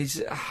know.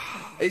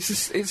 It's a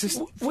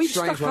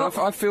strange one.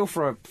 I feel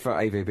for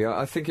AVB.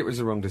 I think it was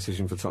the wrong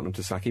decision for Tottenham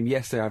to sack him.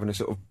 Yes, they're having a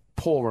sort of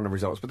poor run of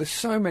results, but there's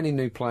so many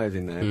new players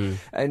in there,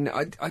 and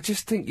I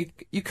just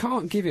think you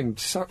can't give him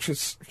such a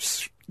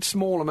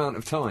small amount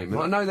of time.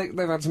 And I know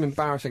they've had some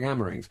embarrassing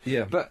hammerings,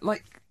 but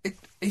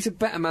he's a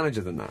better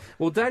manager than that.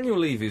 Well, Daniel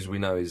Levy, as we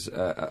know, is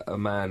a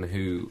man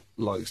who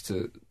likes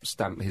to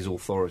stamp his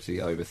authority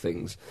over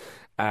things,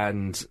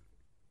 and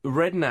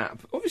Redknapp,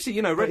 obviously,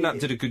 Redknapp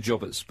did a good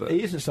job at Spurs.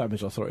 He isn't stamping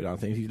his authority down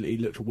things. He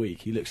looks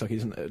weak. He looks like he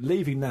doesn't.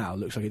 Leaving now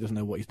looks like he doesn't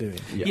know what he's doing.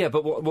 Yeah,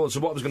 but what I was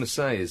going to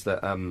say is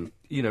that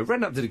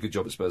Redknapp did a good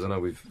job at Spurs. I know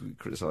we've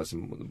criticised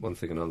him one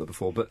thing and another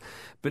before, but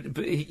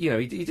he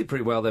did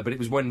pretty well there. But it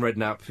was when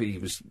Redknapp, he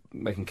was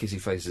making kissy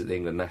faces at the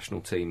England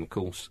national team, of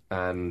course,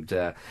 and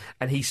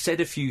he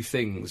said a few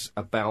things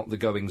about the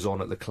goings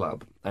on at the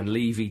club, and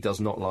Levy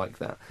does not like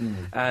that.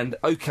 And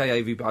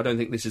AVB, I don't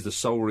think this is the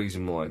sole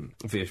reason why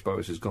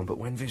Villas-Boas has gone, but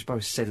when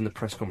Villas-Boas said in the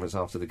press conference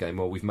after the game,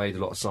 we've made a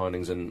lot of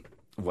signings and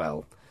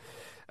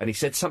he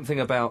said something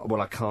about,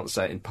 I can't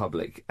say it in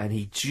public, and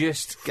he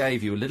just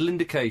gave you a little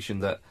indication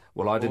that,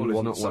 I didn't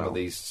want some of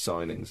these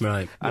signings.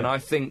 Right. And I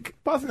think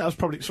that was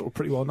probably sort of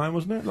pretty well known,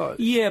 wasn't it?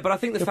 But I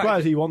think the fact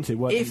players he wanted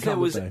weren't. If there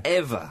was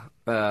ever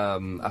a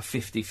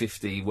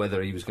 50-50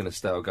 whether he was going to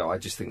stay or go, I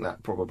just think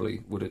that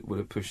probably would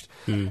have pushed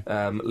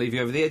Levy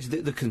over the edge.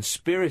 The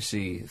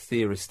conspiracy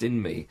theorist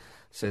in me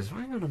says,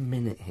 hang on a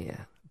minute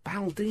here.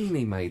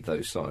 Baldini made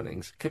those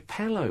signings.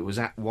 Capello was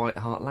at White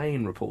Hart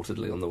Lane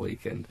reportedly on the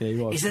weekend. Yeah, he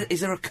was. Is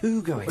there a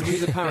coup going on?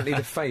 He's apparently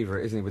the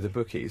favourite, isn't he, with the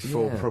bookies,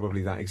 for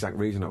probably that exact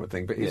reason, I would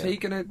think. But is he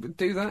going to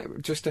do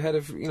that just ahead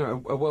of,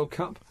 a World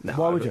Cup? No,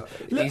 why would you?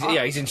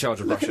 He's in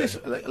charge of Russia.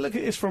 Look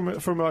at this from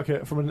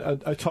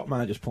a top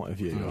manager's point of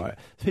view, right?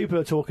 People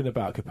are talking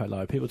about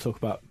Capello, people talk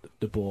about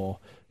De Boer,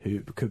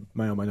 who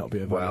may or may not be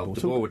available.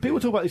 People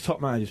talk about these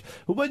top managers.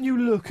 But when you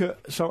look at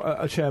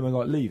a chairman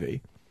like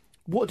Levy,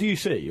 what do you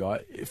see,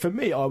 right? For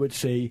me, I would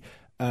see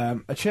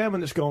a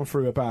chairman that's gone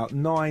through about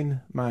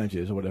 9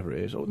 managers or whatever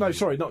it is. Or, no,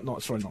 sorry, not 9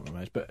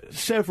 managers, but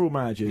several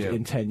managers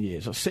in 10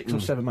 years, or 6 or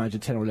 7 managers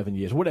in 10 or 11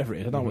 years, whatever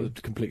it is. I don't know what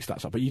the complete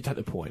stats are, but you take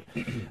the point.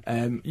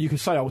 You could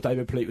say,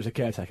 David Pleat was a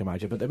caretaker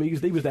manager, but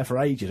he was there for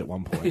ages at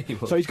one point.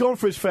 So he's gone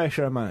through his fair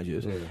share of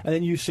managers. And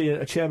then you see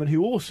a chairman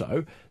who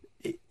also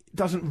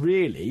doesn't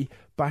really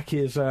back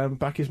his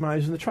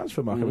managers in the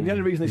transfer market. I mean, the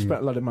only reason they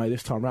spent a lot of money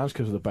this time around is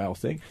because of the Bale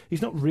thing.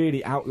 He's not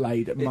really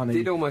outlaid money. It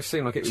did almost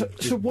seem like it was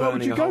just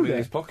burning a hole in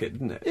his pocket,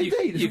 didn't it?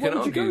 Indeed. Why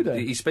would you go there?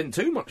 He spent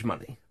too much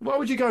money. Why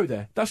would you go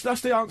there? That's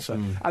the answer.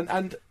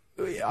 And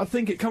I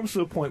think it comes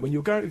to a point when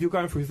if you're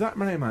going through that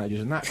many managers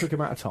in that quick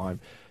amount of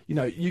time,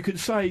 you could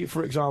say,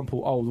 for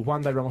example, the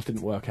one day Ramos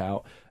didn't work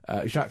out,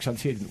 Jacques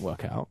Santier didn't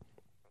work out.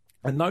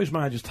 And those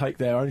managers take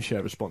their own share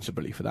of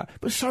responsibility for that.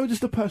 But so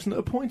does the person that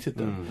appointed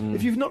them.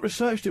 If you've not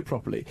researched it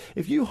properly,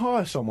 if you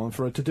hire someone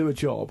to do a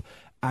job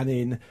and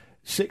in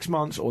 6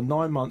 months or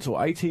 9 months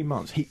or 18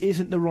 months he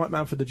isn't the right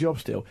man for the job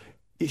still,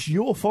 it's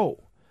your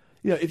fault.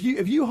 If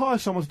you hire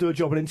someone to do a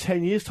job and in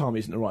 10 years' time he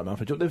isn't the right man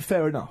for the job, then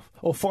fair enough.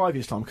 Or 5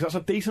 years' time, because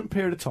that's a decent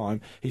period of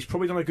time. He's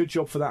probably done a good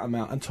job for that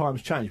amount, and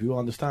times change. We all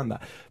understand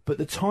that. But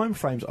the time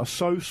frames are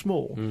so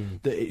small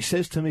that it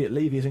says to me that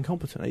Levy is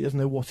incompetent. He doesn't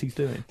know what he's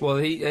doing. Well,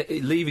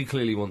 Levy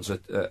clearly wants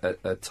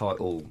a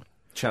title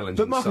challenge.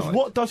 But Marcus,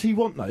 what does he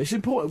want, though? It's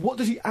important. What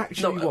does he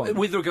actually want?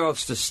 With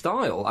regards to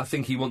style, I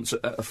think he wants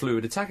a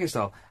fluid attacking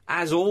style,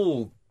 as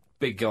all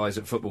big guys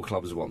at football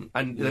clubs want,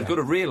 and they've got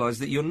to realise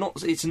that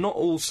it's not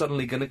all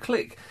suddenly going to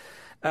click.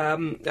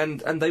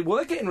 And they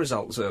were getting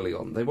results early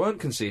on. They weren't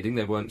conceding,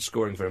 they weren't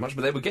scoring very much,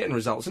 but they were getting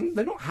results, and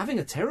they're not having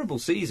a terrible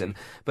season.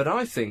 But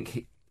I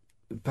think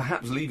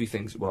perhaps Levy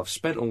thinks, well, I've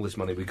spent all this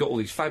money, we've got all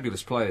these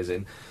fabulous players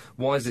in,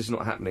 why is this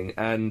not happening?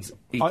 And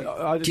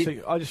I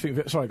just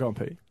think. Sorry, go on,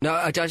 Pete.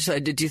 No,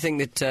 do you think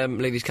that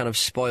Levy's kind of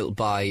spoilt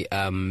by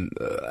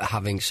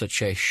having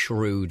such a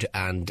shrewd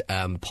and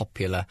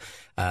popular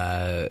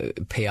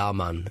PR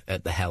man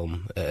at the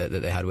helm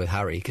that they had with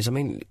Harry? Because I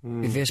mean,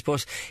 if you're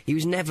supposed, he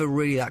was never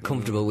really that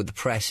comfortable with the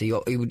press. He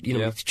would,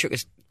 he took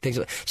his things.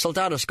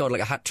 Soldado scored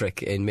like a hat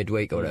trick in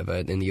midweek or whatever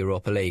in the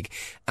Europa League,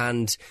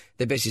 and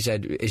they basically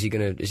said, "Is he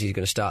going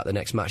to start the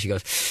next match?" He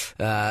goes,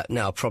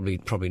 "No, probably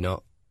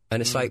not." And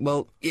it's like,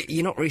 well,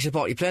 you're not really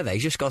supporting your player there.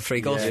 He's just got 3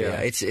 goals for you.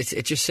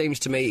 It just seems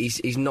to me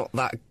he's not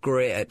that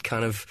great at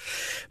kind of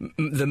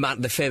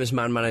the famous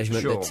man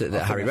management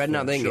that Harry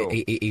Redknapp. I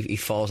think he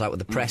falls out with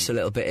the press a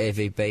little bit,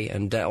 AVB,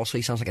 and also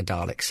he sounds like a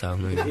Dalek. So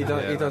he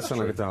does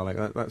sound like a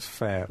Dalek. That's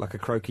fair, like a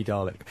croaky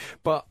Dalek.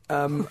 But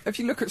if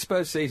you look at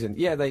Spurs' season,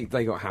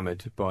 they got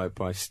hammered by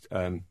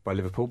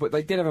Liverpool, but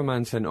they did have a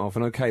man sent off.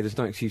 And okay, there's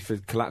no excuse for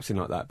collapsing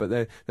like that. But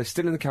they're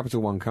still in the Capital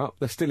One Cup.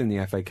 They're still in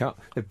the FA Cup.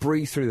 They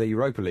breathed through the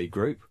Europa League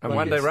group. And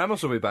one day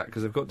Ramos will be back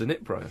because they've got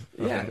Dnipro.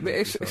 Yeah, but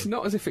it's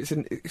not as if it's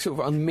a sort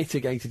of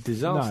unmitigated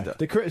disaster. No,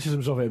 the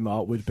criticisms of him,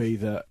 Mark, would be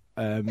that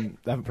they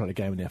haven't played a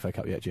game in the FA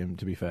Cup yet, Jim,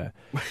 to be fair.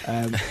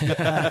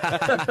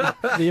 The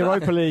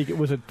Europa League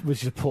was a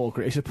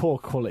poor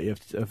quality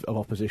of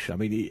opposition. I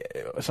mean,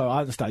 so I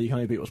understand you can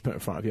only beat what's put in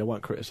front of you. I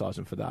won't criticise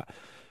him for that.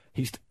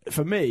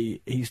 For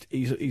me,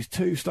 he's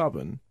too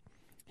stubborn.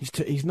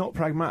 He's not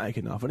pragmatic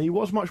enough, and he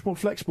was much more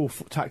flexible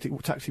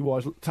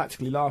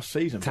tactically last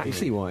season.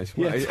 Taxi-wise?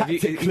 Yeah,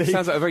 it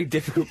sounds like a very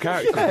difficult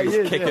character. Yeah,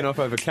 he's kicking off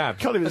over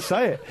cabs. Can't even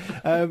say it.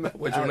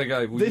 Where do you want to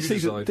go? This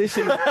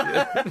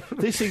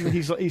season,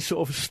 he's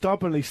sort of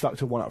stubbornly stuck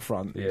to one up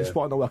front,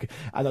 despite not working.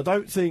 And I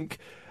don't think.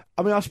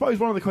 I mean, I suppose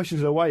one of the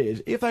questions in a way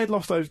is, if they had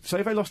lost if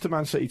they lost to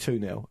Man City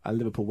 2-0 and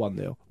Liverpool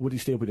 1-0, would he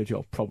still be in the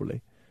job?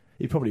 Probably.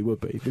 He probably would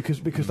be,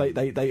 because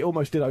they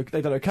almost did okay.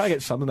 They did okay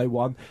against Sunderland. They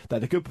won. They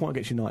had a good point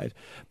against United.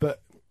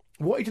 But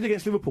what he did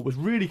against Liverpool was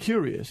really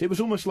curious. It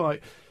was almost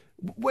like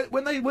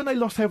when they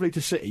lost heavily to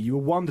City, you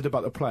were wondered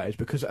about the players,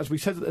 because, as we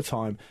said at the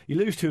time, you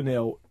lose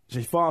 2-0.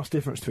 There's a vast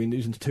difference between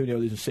losing to 2-0 and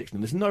losing 6-0.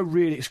 There's no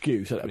real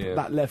excuse at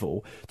that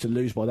level to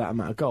lose by that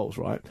amount of goals,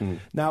 right?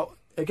 Now,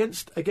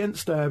 against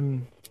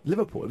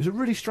Liverpool, it was a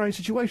really strange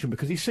situation,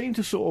 because he seemed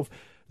to sort of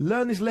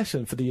learn his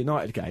lesson for the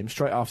United game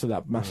straight after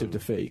that massive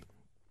defeat.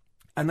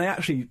 And they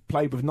actually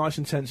played with nice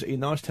intensity,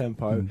 nice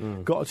tempo,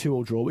 got a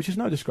 2-2 draw, which is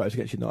no disgrace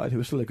against United, who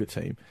are still a good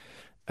team.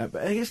 But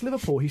against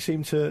Liverpool, he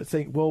seemed to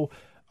think, well,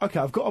 OK,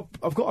 I've got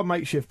a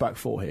makeshift back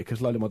four here, because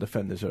a load of my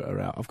defenders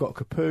are out. I've got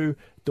Capoue,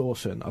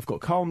 Dawson, I've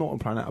got Carl Norton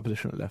playing out of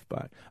position at left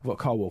back. I've got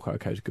Carl Walker,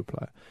 OK, he's a good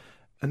player.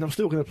 and I'm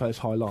still going to play this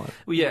high line.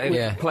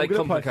 Well, play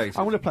complicated.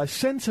 I'm going to play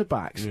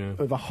centre-backs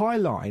with a high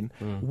line,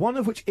 one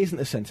of which isn't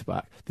a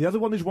centre-back. The other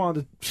one is one of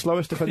the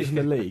slowest defenders in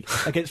the league,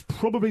 against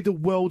probably the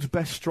world's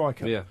best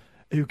striker. Yeah.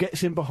 Who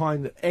gets in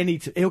behind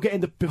he'll get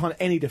in behind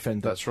any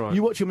defender. That's right.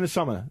 You watch him in the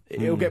summer,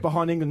 he'll get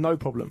behind England, no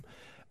problem.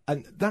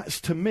 And that's,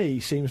 to me,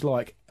 seems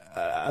like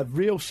a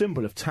real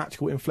symbol of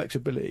tactical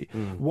inflexibility.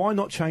 Why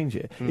not change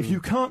it? If you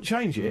can't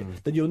change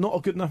it, then you're not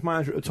a good enough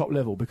manager at the top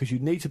level, because you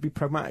need to be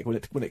pragmatic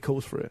when it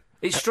calls for it.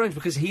 It's strange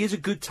because he is a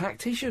good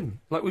tactician.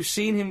 Like, we've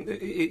seen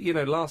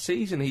him, last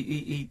season,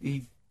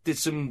 he did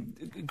some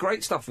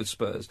great stuff with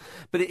Spurs,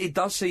 but it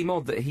does seem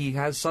odd that he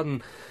has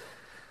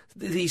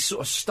these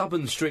sort of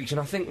stubborn streaks,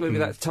 and I think maybe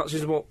that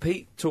touches on what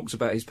Pete talks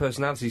about, his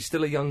personality. He's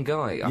still a young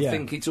guy. I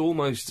think it's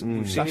almost,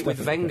 we've seen it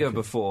with Wenger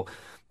before.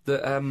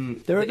 That,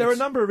 there are a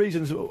number of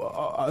reasons in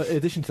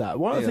addition to that.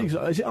 One of the things,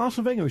 is it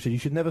Arsene Wenger who said you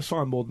should never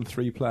sign more than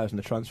 3 players in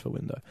the transfer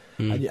window?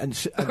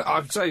 And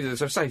I'd say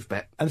it's a safe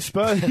bet. And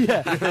Spurs,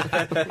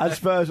 and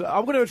Spurs,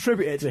 I'm going to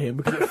attribute it to him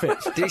because it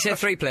fits. Did he say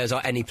 3 players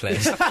or any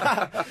players?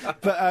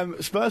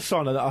 But Spurs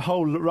signed a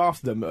whole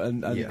raft of them,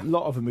 and a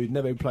lot of them who'd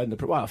never played in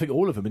the I think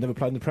all of them had never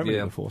played in the Premier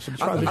League before. So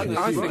I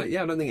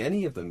don't think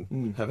any of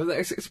them have.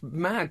 It's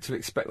mad to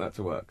expect that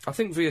to work. I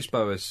think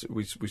Villas-Boas,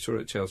 we saw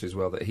it at Chelsea as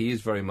well, that he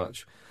is very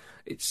much...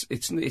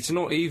 It's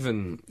not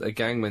even a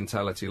gang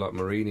mentality like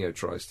Mourinho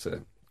tries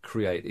to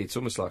create. It's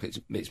almost like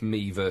it's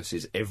me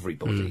versus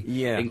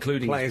everybody,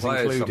 including players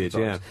included,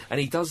 sometimes.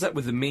 And he does that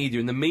with the media,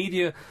 and the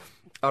media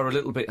are a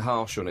little bit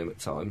harsh on him at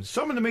times.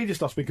 Some of the media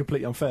stuff's been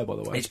completely unfair, by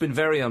the way. It's been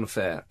very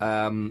unfair.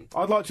 I'd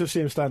like to have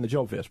seen him stay in the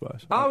job, I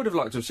suppose. I would have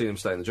liked to have seen him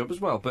stay in the job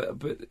as well,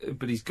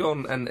 but he's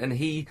gone, and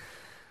he...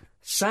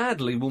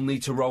 sadly, we'll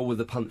need to roll with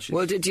the punches.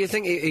 Well, do you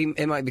think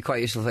it might be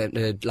quite useful for him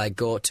to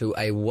go to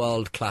a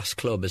world-class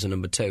club as a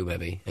number 2,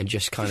 maybe, and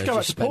just kind of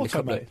go spend Porto, a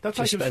couple mate. They'll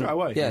take him straight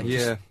away. Yeah. I was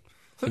just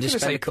going to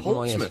say couple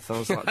more years. Portsmouth. I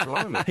was like,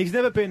 blimey.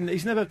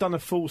 He's never done a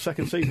full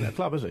second season at a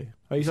club, has he?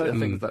 I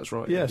think that's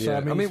right. Yeah. So,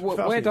 I mean,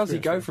 where does he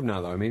go from now,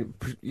 though? I mean,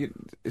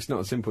 it's not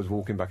as simple as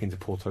walking back into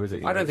Porto, is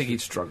it? I don't think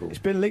he'd struggle. It's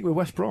been linked with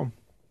West Brom.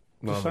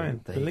 Just well, saying.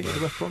 Been linked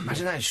with West Brom.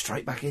 Imagine that,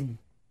 straight back in.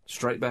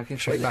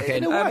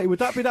 In a way, would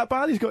that be that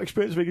bad? He's got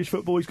experience of English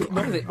football. He's got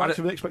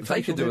maximum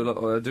expectations. They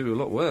could do a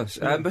lot worse.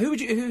 But who would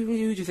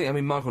you think? I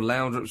mean, Michael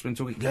Laudrup's been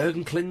talking.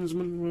 Jurgen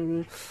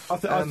Klinsmann.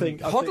 I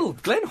think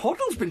Glenn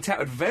Hoddle's been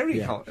touted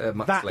very much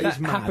lately. That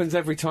happens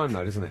every time,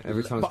 though, doesn't it?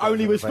 Every time. But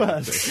only with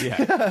Spurs.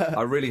 Yeah.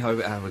 I really hope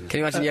it happens. Can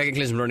you imagine Jurgen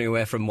Klinsmann running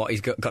away from what he's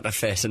got to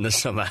face in the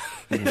summer?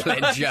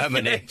 Playing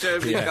Germany.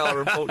 Germany, Ghana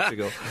and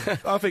Portugal.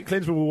 I think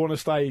Klinsmann will want to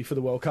stay for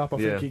the World Cup.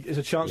 I think there's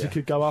a chance he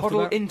could go after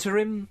Hoddle that.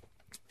 interim.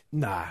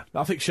 Nah,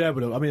 I think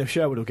Sherwood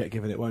will get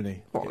given it, won't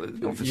he?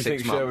 Not for you 6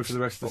 think months. Sherwood for the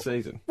rest of the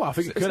season? Well, I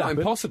think it's not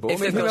impossible. If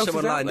they've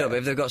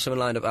got someone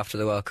lined up after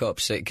the World Cup,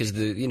 because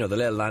the lay of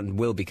the land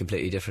will be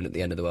completely different at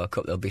the end of the World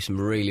Cup. There'll be some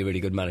really, really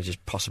good managers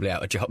possibly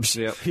out of jobs.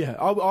 Yep. Yeah,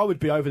 I would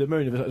be over the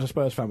moon as a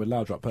Spurs fan with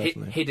Laudrup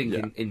personally.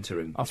 Hiddink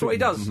interim. That's what he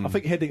does. I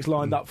think Hiddink's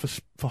lined up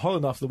for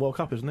Holland after the World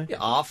Cup, isn't he? Yeah,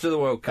 after the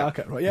World Cup.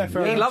 Okay, right. Yeah,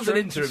 fair enough. He loves an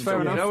interim. Fair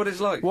enough. You know what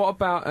it's like. What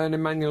about an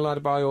Emmanuel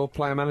Adebayor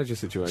player-manager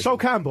situation? Sol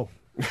Campbell.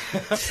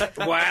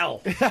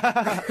 Wow.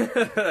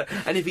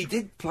 And if he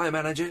did play a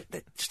manager,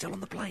 they're still on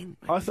the plane.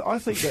 I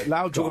think that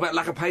Laudrup... Talk about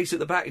lack of pace at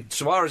the back.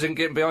 Suarez isn't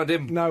getting behind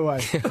him. No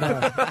way.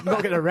 No.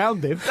 Not getting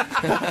around him.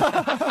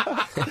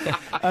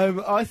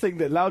 I think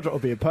that Laudrup will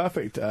be a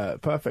perfect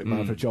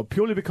man for a job,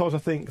 purely because I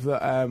think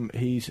that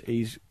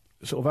he's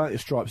sort of earned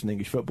his stripes in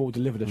English football,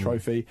 delivered a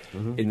trophy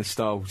in the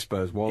style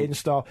Spurs want. In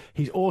style.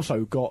 He's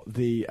also got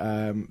the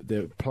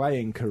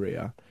playing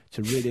career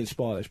to really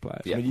inspire those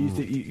players. Yeah. I mean,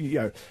 you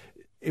know,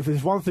 if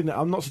there's one thing that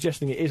I'm not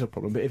suggesting it is a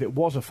problem, but if it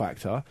was a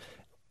factor,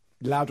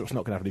 Laudrup's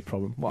not going to have any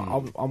problem.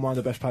 Well, I'm one of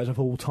the best players of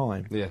all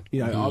time. Yeah.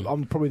 You know,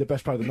 I'm probably the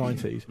best player of the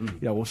 90s.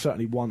 You know, or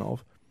certainly one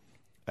of.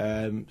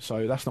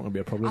 So that's not going to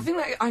be a problem. I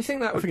think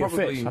that would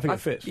probably. I think it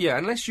fits. Yeah,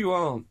 unless you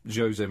are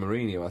Jose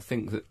Mourinho, I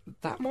think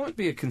that might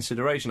be a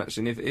consideration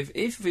actually. And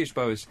if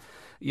Villas-Boas,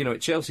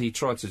 at Chelsea, he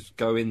tried to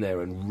go in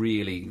there and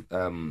really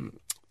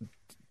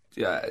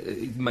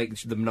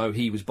make them know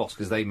he was boss,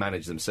 because they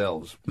managed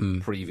themselves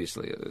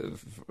previously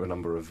for a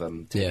number of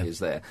years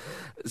there.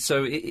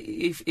 So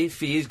if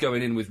he is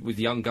going in with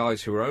young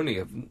guys who are only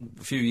a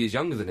few years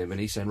younger than him,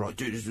 and he's saying, right,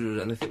 do this,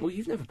 and they think, well,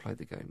 you've never played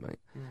the game, mate.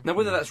 Now,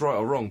 whether that's right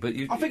or wrong, but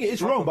I think it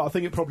is wrong, but I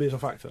think it probably is a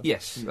factor.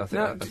 Yes, I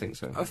think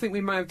so. I think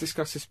we may have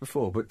discussed this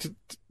before, but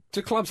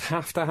do clubs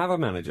have to have a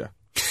manager?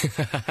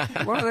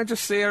 Why don't they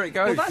just see how it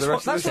goes? Well,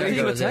 that's what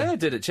Di Matteo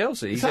did at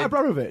Chelsea. Is that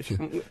Abramovich?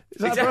 Is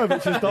that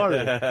Abramovich's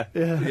diary?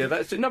 Yeah,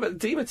 that's no. But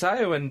Di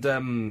Matteo and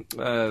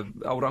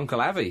old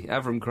Uncle Avi,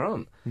 Avram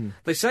Grant,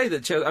 they say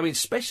that Chelsea. I mean,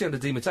 especially under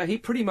Di Matteo, he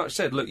pretty much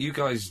said, "Look, you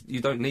guys, you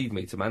don't need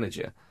me to manage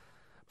you,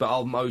 but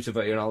I'll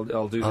motivate you and I'll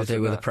do. I'll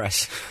do with the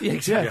press." Yeah,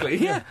 exactly.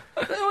 Yeah.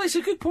 Oh, it's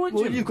a good point,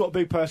 Well, Jim. you've got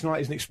big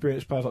personalities and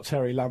experienced players like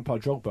Terry,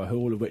 Lampard, Drogba, who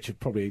all of which are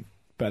probably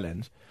bell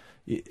ends.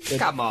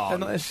 Come on. They're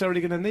not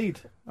necessarily going to need,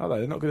 are they?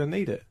 They're not going to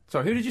need it.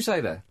 Sorry, who did you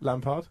say there?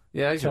 Lampard.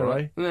 Yeah, he's Terry. all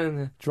right.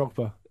 No.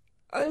 Drogba.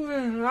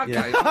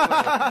 Okay.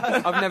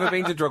 I've never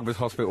been to Drogba's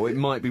hospital. It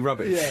might be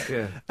rubbish.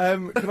 Yeah.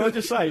 Can I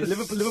just say,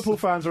 Liverpool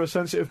fans are a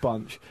sensitive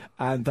bunch,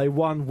 and they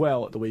won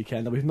well at the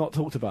weekend, and we've not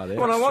talked about it.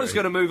 Well, I was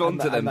going to move on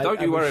to them.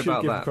 Don't you worry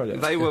about that. Credit.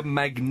 They were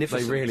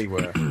magnificent. They really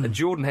were. And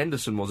Jordan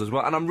Henderson was as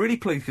well. And I'm really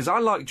pleased because I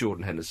like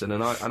Jordan Henderson,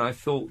 and I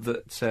thought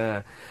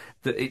that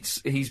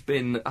he's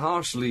been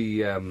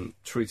harshly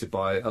treated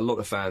by a lot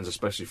of fans,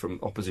 especially from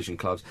opposition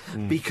clubs,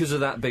 because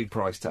of that big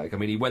price tag. I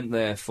mean, he went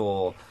there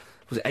for,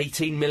 was it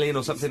 18 million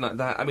or something like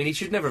that? I mean, he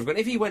should never have gone.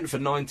 If he went for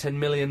 9-10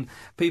 million,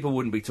 people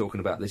wouldn't be talking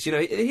about this. You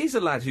know, he's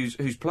a lad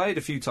who's played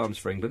a few times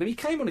for England, and he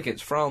came on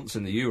against France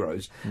in the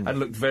Euros and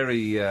looked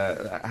very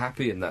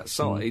happy in that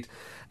side.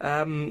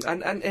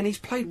 And he's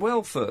played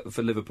well for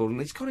Liverpool, and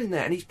he's got in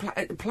there, and he's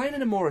playing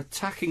in a more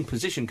attacking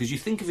position, because you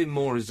think of him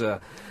more as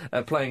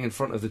playing in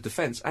front of the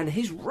defence, and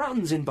his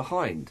runs in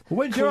behind. Well,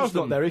 when Gerrard's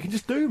not there, he can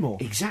just do more.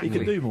 Exactly. He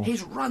can do more.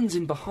 His runs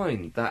in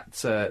behind that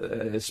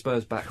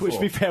Spurs back four. Which,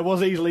 to be fair,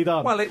 was easily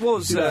done. Well, it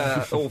was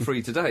all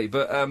three today,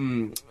 but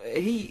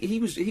he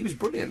was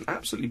brilliant,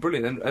 absolutely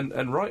brilliant,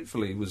 and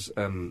rightfully was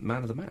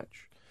man of the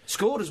match.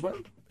 Scored as well.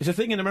 There's a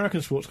thing in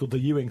American sports called the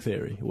Ewing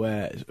theory,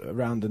 where it's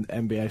around an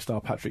NBA star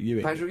Patrick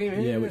Ewing.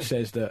 Yeah, which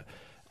says that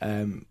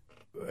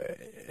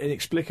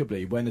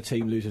inexplicably, when a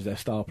team loses their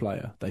star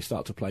player, they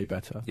start to play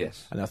better.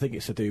 Yes. And I think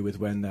it's to do with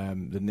when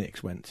the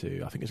Knicks went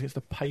to, I think it's against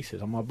the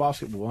Pacers. My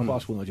basketball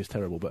knowledge is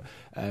terrible, but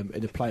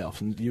in the playoffs,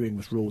 and Ewing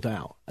was ruled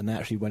out, and they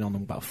actually went on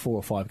about 4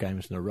 or 5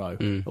 games in a row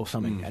or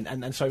something.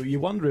 And so you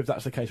wonder if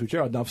that's the case with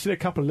Gerrard. Now, I've seen a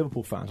couple of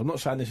Liverpool fans. I'm not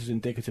saying this is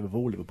indicative of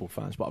all Liverpool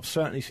fans, but I've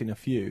certainly seen a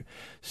few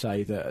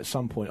say that at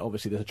some point,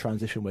 obviously, there's a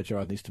transition where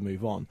Gerrard needs to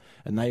move on,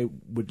 and they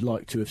would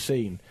like to have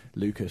seen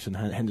Lucas and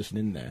Henderson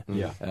in there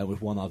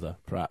with one other,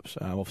 perhaps.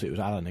 Obviously, it was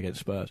Allen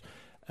against Spurs.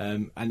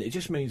 And it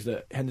just means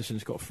that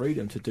Henderson's got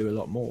freedom to do a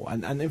lot more.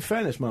 And in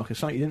fairness, Marcus,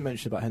 something you didn't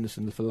mention about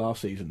Henderson for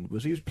last season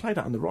was he was played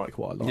out on the right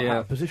quite a lot, out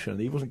of position,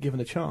 and he wasn't given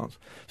a chance.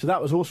 So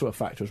that was also a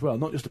factor as well,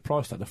 not just the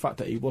price tag, the fact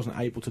that he wasn't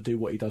able to do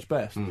what he does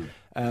best.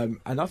 And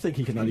I think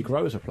he can only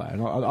grow as a player.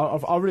 And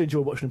I really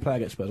enjoyed watching him play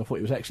against Spurs. I thought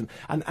he was excellent.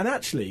 And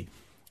actually,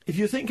 if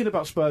you're thinking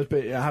about Spurs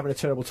having a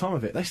terrible time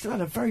of it, they still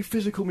had a very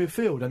physical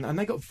midfield, and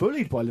they got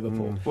bullied by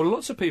Liverpool. Well,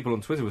 lots of people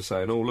on Twitter were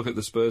saying, "Oh, look at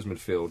the Spurs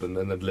midfield and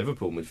the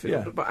Liverpool midfield."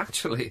 Yeah. But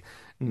actually,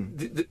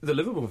 the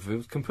Liverpool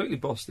midfield completely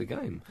bossed the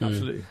game.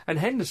 Absolutely. And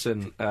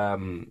Henderson,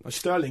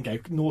 Sterling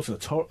gave Norton a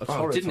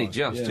torrid didn't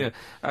he? time. Just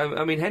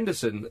I mean,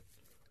 Henderson.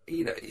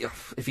 You know,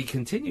 if he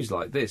continues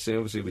like this, and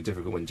obviously it'll be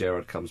difficult when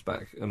Gerrard comes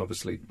back, and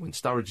obviously when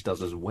Sturridge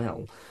does as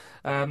well.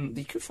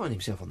 He could find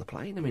himself on the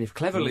plane. I mean, if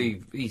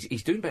Cleverley,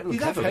 he's doing better than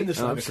Cleverley.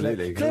 Henderson,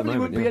 absolutely. Cleverley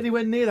wouldn't be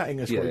anywhere near that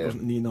English squad. He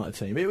wasn't in the United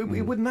team.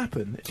 It wouldn't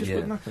happen. It just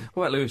wouldn't happen.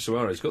 Well, Luis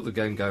Suarez got the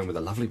game going with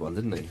a lovely one,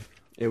 didn't he?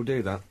 He'll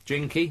do that.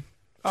 Jinky.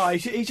 Oh,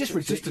 he's just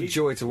It's just a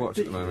joy to watch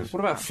at the moment. What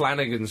about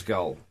Flanagan's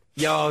goal?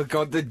 Oh,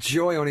 God, the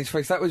joy on his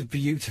face. That was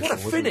beautiful. What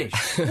a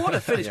finish! What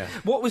a finish!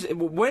 What was it?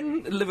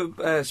 When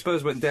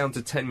Spurs went down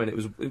to 10 men, it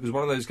was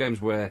one of those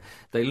games where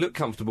they looked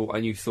comfortable,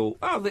 and you thought,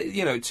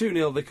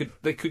 2-0,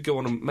 they could go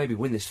on and maybe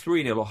win this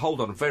 3-0 or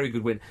hold on, a very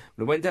good win.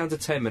 When it went down to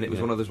 10 men, it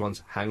was one of those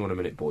ones. Hang on a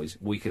minute, boys,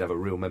 we could have a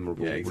real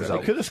memorable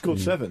result. They could have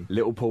scored 7.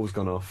 Little Paul's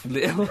gone off.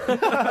 yeah.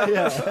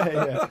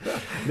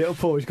 Little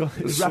Paul, he's got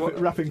his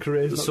rapping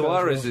career.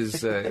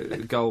 Suarez's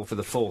goal for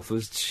the 4th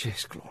was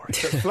just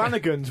glorious.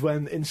 Flanagan's,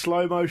 when in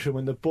slow motion,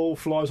 when the ball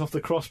flies off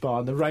the crossbar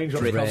and the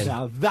raindrops come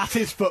down, that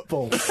is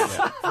football.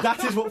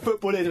 That is what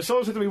football is. If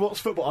someone said to me, "What's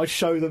football?" I'd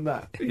show them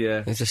that.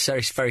 Yeah, it's a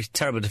very, very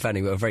terrible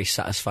defending, but a very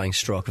satisfying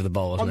stroke of the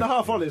ball. On the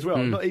half volley as well.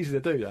 Not easy to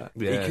do that.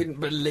 Yeah. He couldn't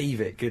believe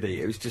it, could he?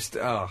 It was just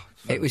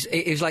It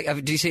was like.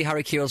 Did you see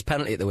Harry Kewell's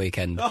penalty at the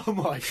weekend? Oh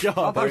my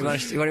God! When he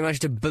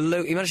managed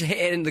to hit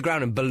it into the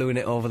ground and balloon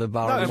it over the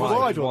bar. No,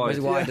 it was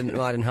wide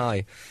and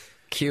high.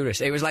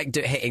 Curious. It was like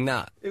hitting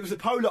that. It was the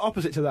polar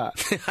opposite to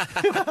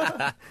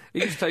that.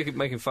 You just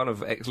making fun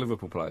of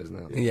ex-Liverpool players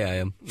now. Yeah, I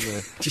am.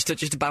 Yeah. just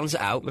to balance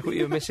it out. Look what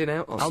you're missing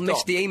out on. I'll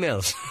miss the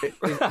emails.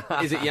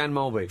 Is it Jan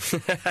Mulby?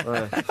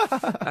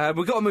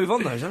 We've got to move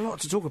on, though. There's a lot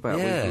to talk about.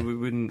 Yeah.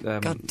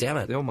 God damn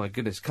it. Oh, my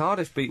goodness.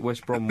 Cardiff beat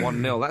West Brom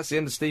 1-0. That's the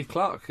end of Steve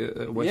Clarke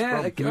at West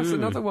Brom. That's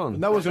another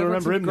one. No one's going to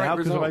remember him now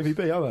because of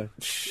AVB, are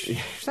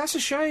they? That's a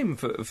shame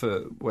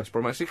for West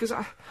Brom, actually, because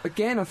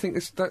again, I think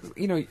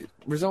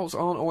results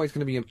aren't always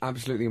going to be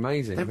absolutely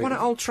amazing. They won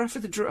at Old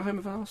Trafford, they drew at home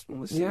of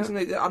Arsenal this season.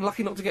 They're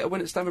unlucky not to get a win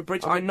at Stamford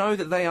Bridge. I know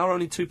that they are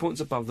only 2 points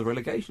above the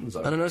relegation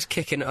zone.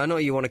 And I know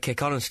you want to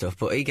kick on and stuff,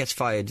 but he gets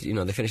fired.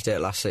 They finished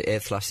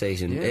 8th last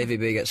season. Yeah.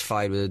 AVB gets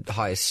fired with the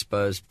highest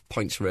Spurs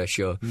points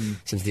ratio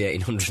since the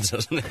 1800s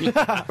or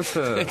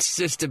something. It's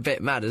just a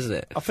bit mad, isn't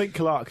it? I think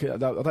Clarke, I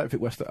don't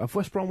think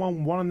West Brom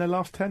won 1 in their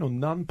last 10 or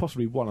none?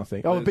 Possibly 1, I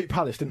think. Oh, they beat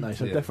Palace, didn't they?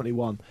 So definitely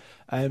 1.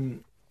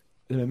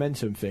 The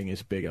momentum thing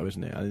is bigger,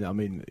 isn't it? I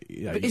mean,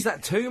 but is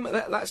that too much?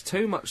 That's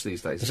too much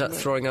these days. Is that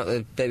throwing out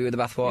the baby with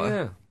the bathwater?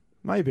 Yeah.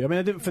 Maybe. I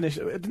mean,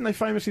 didn't they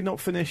famously not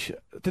finish?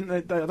 Didn't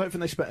they? I don't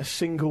think they spent a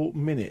single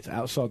minute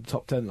outside the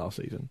top 10 last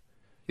season.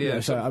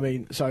 Yeah. It's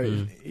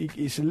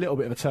a little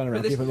bit of a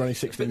turnaround given running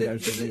 16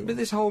 games. But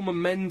this whole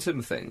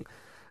momentum thing.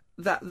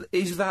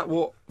 is that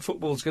what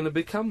football's going to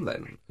become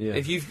then? Yeah.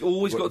 If you've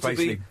always got to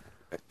be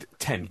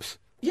temps.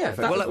 Yeah,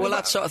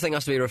 that sort of thing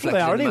has to be reflected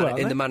Well, they are in,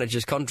 anyway, in the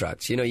manager's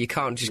contracts. You know, you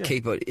can't just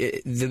keep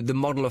it. The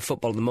model of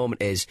football at the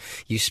moment is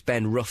you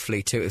spend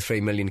roughly £2 to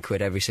 £3 million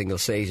every single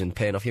season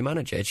paying off your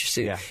manager. It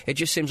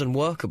just seems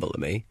unworkable to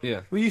me.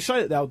 Yeah. Well, you say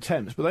that they're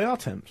temps, but they are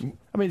temps.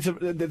 I mean,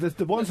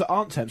 the ones that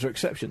aren't temps are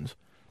exceptions.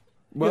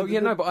 Well,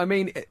 but I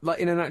mean, like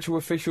in an actual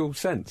official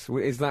sense,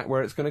 is that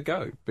where it's going to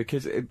go?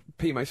 Because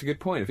Pete makes a good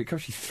point. If it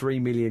costs you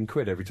 £3 million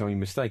every time you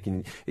mistake,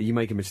 and you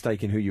make a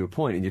mistake in who you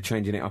appoint, and you're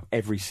changing it up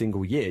every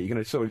single year, you're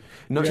going to sort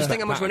of just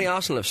think how much money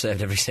Arsenal have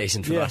saved every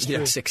season for the last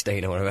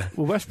 16 or whatever.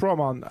 Well, West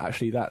Brom aren't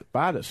actually that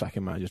bad at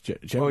sacking managers,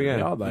 generally,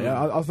 are they?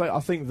 I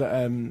think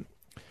that.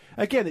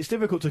 Again, it's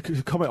difficult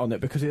to comment on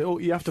it because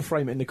you have to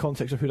frame it in the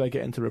context of who they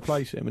get in to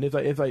replace him, and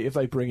if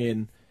they bring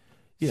in.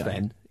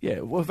 Sven.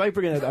 Well, if they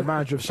bring in a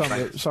manager of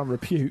some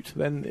repute,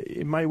 then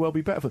it may well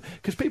be better for them.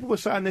 Because people were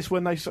saying this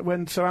when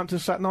Southampton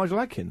sacked Nigel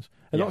Adkins.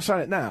 They're not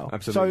saying it now.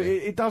 Absolutely.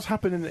 So it does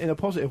happen in a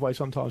positive way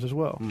sometimes as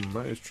well.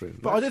 That is true.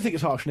 But I don't think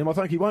it's harsh on him. I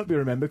think he won't be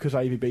remembered because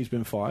AVB's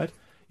been fired.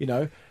 You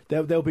know,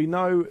 there'll be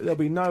no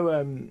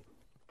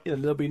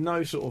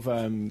sort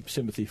of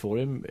sympathy for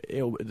him.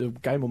 The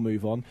game will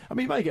move on. I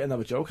mean, he may get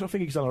another job because I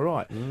think he's done all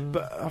right.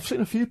 But I've seen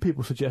a few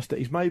people suggest that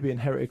he's maybe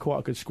inherited quite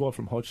a good squad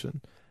from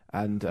Hodgson.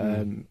 And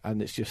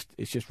it's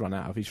just run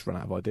out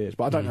of ideas.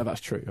 But I don't know if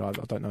that's true. I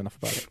don't know enough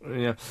about it.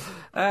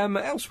 Yeah.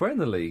 Elsewhere in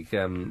the league,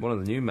 one of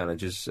the new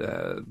managers,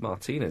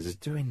 Martinez, is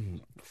doing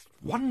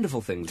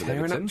wonderful things with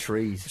Tearing Everton. up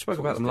trees. We spoke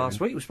about them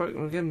last week. We spoke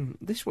again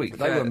this week.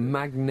 They were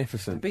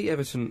magnificent. They beat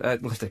Everton.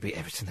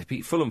 They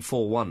beat Fulham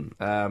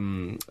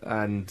 4-1,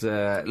 and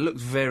looked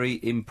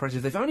very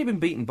impressive. They've only been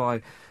beaten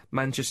by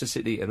Manchester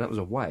City, and that was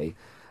away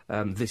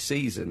this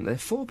season. They're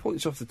 4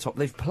 points off the top.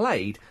 They've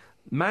played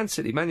Man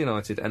City, Man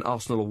United and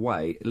Arsenal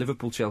away,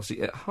 Liverpool,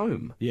 Chelsea at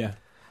home. Yeah.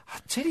 I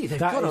tell you, they've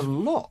got a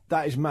lot.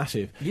 That is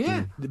massive.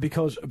 Yeah.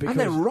 Because and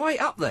they're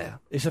right up there.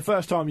 It's the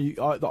first time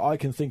that I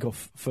can think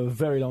of for a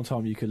very long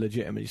time you could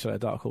legitimately say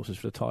dark horses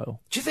for the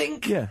title. Do you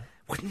think? Yeah.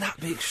 Wouldn't that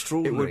be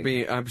extraordinary? It would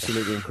be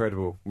absolutely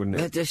incredible, wouldn't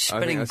it? They're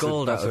spinning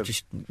gold out of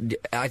just...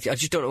 I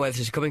just don't know where this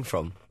is coming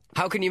from.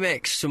 How can you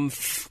make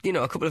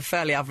a couple of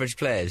fairly average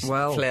players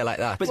play like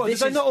that? But did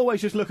they not always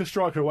just look a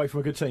striker away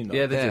from a good team, though?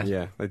 Yeah, they did.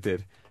 Yeah, they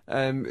did.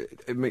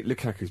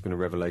 Lukaku's been a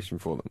revelation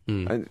for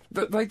them.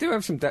 But they do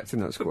have some depth in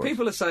that squad. But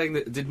people are saying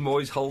that did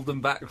Moyes hold them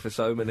back for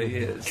so many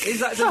years? Is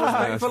that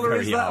disrespectful or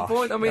is that a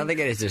point? I think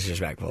it is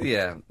disrespectful.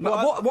 Yeah.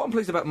 But what I'm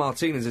pleased about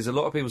Martinez is a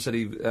lot of people said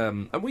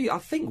I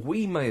think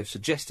we may have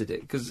suggested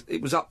it because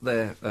it was up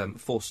there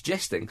for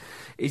suggesting,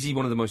 is he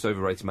one of the most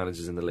overrated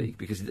managers in the league?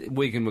 Because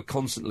Wigan were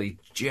constantly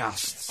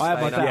just... I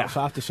have my doubts,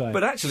 I have to say.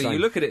 But actually, you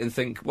look at it and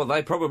think, well,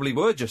 they probably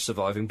were just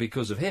surviving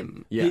because of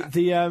him. Yeah.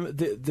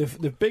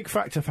 The big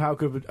factor for how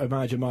good a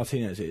manager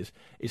Martinez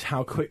is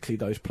how quickly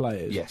those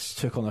players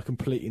took on a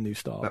completely new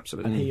style.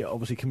 Absolutely. And he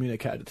obviously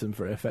communicated to them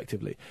very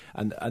effectively.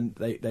 And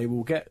they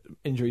will get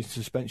injuries and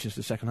suspensions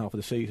the second half of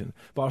the season.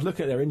 But I was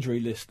looking at their injury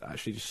list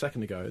actually just a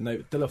second ago, and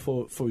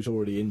Deulofeu's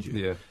already injured.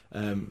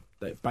 Yeah.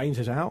 Baines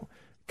is out.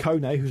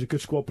 Kone, who's a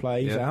good squad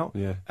player, he's out.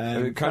 Yeah.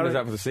 Kone's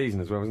out for the season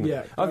as well, isn't he?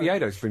 Yeah.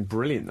 Oviedo's been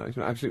brilliant, though. He's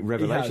been an absolute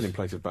revelation in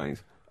place of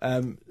Baines.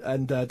 And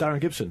Darren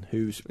Gibson,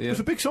 who's was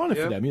a big signing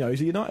for them. You know,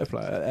 he's a United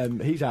player.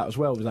 He's out as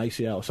well with an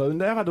ACL. So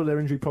they've had all their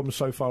injury problems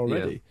so far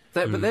already.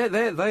 Yeah. But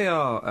they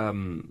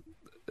are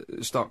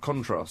stark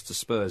contrast to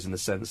Spurs in the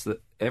sense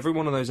that every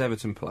one of those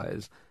Everton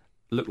players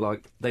look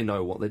like they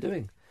know what they're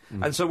doing.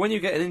 And so when you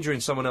get an injury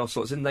and someone else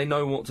slots in, they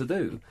know what to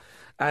do.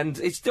 And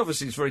it's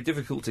very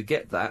difficult to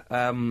get that.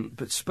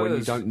 But Spurs, when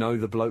you don't know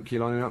the bloke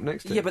you're lining up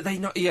next to. Yeah, but they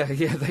know.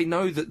 They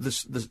know that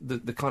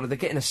the kind of they're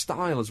getting a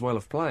style as well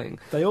of playing.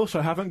 They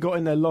also haven't got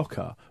in their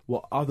locker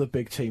what other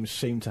big teams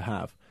seem to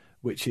have,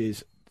 which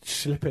is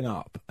slipping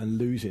up and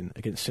losing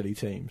against silly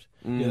teams.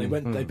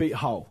 They beat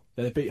Hull.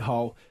 They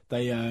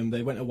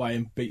went away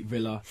and beat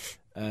Villa.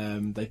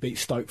 They beat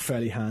Stoke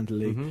fairly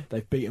handily.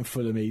 They've beaten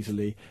Fulham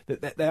easily.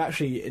 They're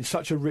actually in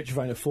such a rich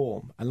vein of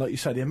form. And like you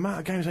said, the amount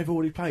of games they've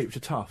already played, which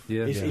are tough,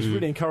 it's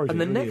really encouraging.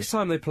 And the next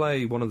time they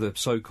play one of the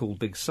so-called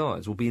big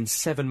sides will be in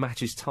 7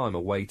 matches' time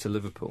away to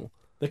Liverpool.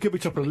 They could be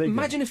top of the league.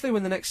 Imagine then. if they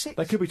win the next 6.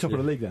 They could be top of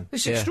the league then.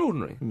 It's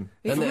extraordinary.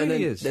 It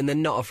really is. And they're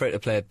not afraid to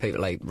play people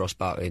like Ross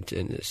Barkley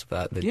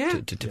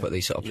to put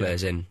these sort of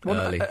players in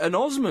early. And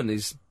Osman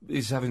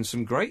is having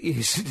some great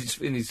years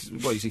in his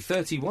is he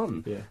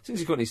 31? Yeah. Since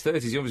he's got in his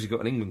 30s, he's obviously got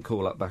an England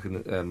call up back in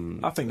the.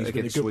 I think he's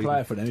been a good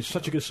player for them. He's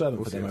such a good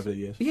servant for them over the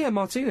years. Yeah,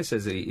 Martinez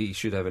says he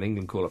should have an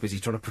England call up. Is he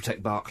trying to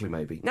protect Barkley?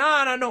 Maybe.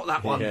 No, not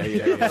that one.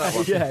 Yeah.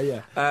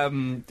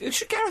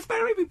 Should Gareth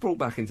Barry be brought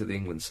back into the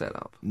England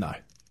setup? No.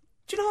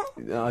 Do you not?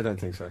 No, I don't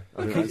think so.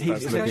 I Okay.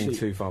 think that's looking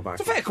too far back.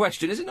 It's a fair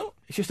question, is it not?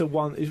 It's just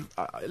look,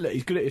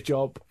 he's good at his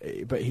job,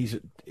 but his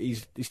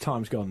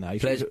time's gone now.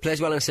 Plays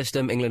well in a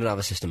system. England would have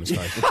a system, I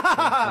suppose.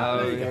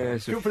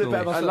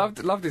 I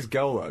loved his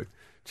goal though.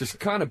 Just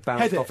kind of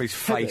bounced off his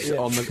face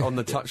on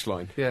the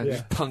touchline. Yeah.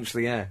 Just punched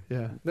the air.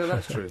 Yeah. No,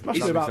 that's true. Must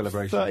be about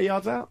 30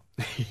 yards out.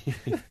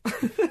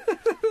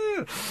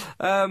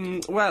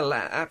 Well,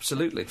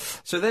 absolutely.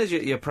 So there's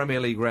your Premier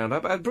League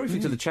roundup. Briefly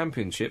to the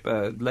Championship,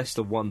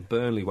 Leicester won,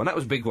 Burnley won. That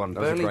was a big one.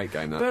 That was a great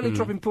game, that. Burnley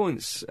dropping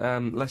points.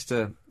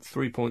 Leicester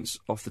 3 points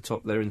off the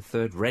top. They're in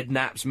third.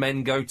 Redknapp's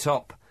men go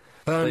top.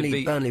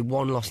 Burnley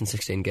 1 loss in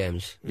 16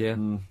 games. Yeah.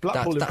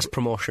 That's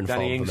promotion form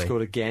Danny for Ings me.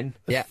 scored again.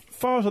 Yeah. As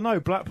far as I know,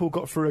 Blackpool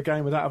got through a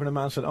game without having a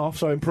man sent off,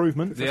 so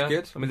improvement. Yeah.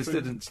 good. I mean, they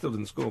still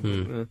didn't score.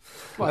 But,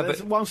 Well,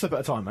 it's one step at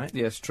a time, mate.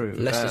 yeah, it's true.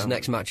 Leicester's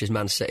next match is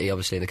Man City,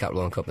 obviously, in the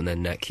Capital One Cup, and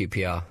then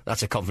QPR.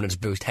 That's a confidence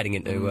boost heading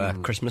into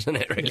Christmas, isn't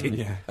it,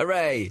 really? Yeah.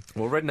 Hooray!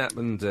 Well, Redknapp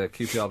and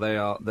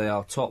QPR, they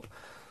are top.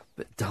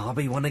 But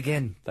Derby won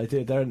again. They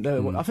did. They're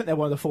I think they're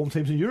one of the form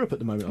teams in Europe at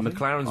the moment. I think.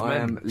 McLaren's I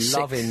am men.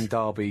 loving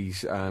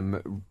Derby's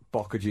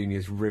Boca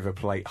Juniors River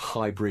Plate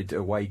hybrid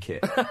away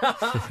kit.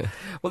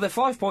 Well, they're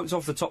 5 points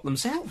off the top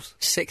themselves.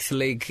 6th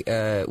league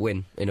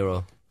win in a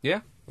row.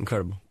 Yeah.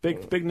 Incredible.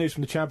 Big news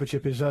from the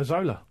Championship is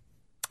Zola.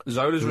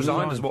 Zola's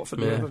resigned as Watford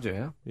manager,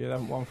 yeah. Yeah, they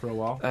haven't won for a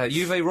while.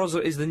 Juve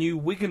Rosa is the new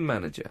Wigan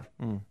manager.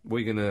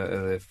 Wigan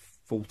are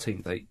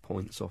 14th, 8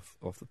 points off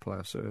the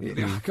player. So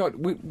God,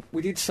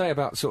 we did say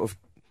about sort of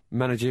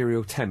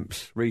managerial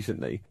temps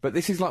recently, but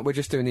this is like we're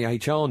just doing the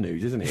HR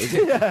news, isn't it?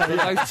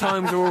 Those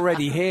times are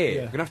already here. Yeah.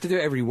 We're going to have to do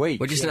it every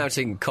week. We're just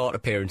announcing court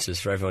appearances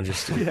for everyone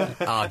just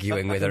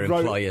arguing with their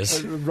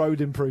employers.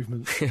 Road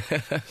improvements.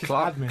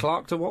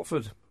 Clark to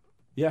Watford.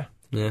 Yeah.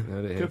 Yeah.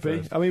 Could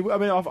be. I mean,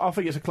 I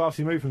think it's a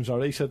classy move from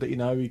Zola. He said that he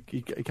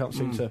can't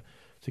seem to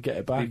get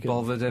it back. Be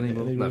bothered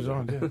anymore. And he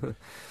resigned,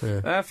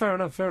 Fair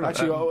enough.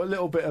 Actually, a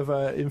little bit of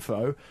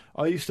info.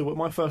 I used to.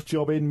 My first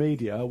job in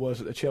media was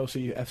at the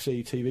Chelsea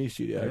FC TV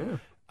studio,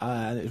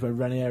 and it was when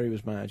Ranieri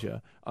was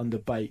manager under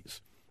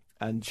Bates.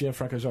 And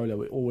Gianfranco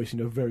Zola always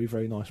seemed a very,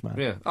 very nice man.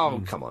 Yeah.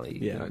 Oh, come on.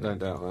 No, don't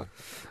doubt that.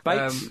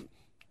 Bates.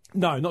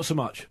 No, not so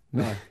much.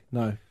 No.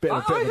 I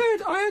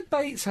heard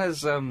Bates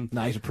has. No,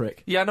 he's a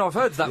prick. Yeah, no, I've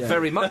heard that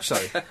very much so.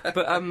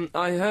 But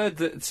I heard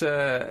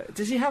that.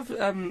 Does he have?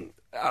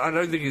 I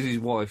don't think it's his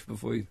wife.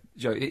 Before you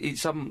joke,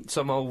 it's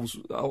some old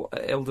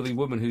elderly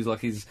woman who's like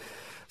his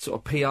sort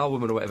of PR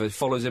woman or whatever,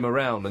 follows him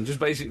around and just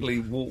basically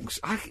walks.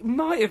 I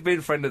might have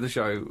been friend of the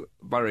show,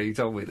 Murray, who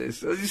told me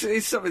this.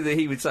 It's something that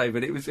he would say,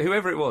 but it was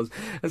whoever it was.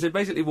 And so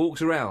basically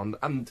walks around,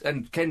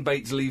 and Ken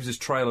Bates leaves this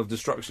trail of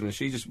destruction, and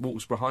she just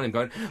walks behind him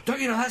going, "Don't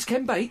you know that's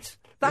Ken Bates?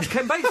 That's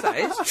Ken Bates, that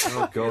is."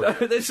 Oh, God.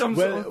 There's some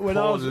sort of...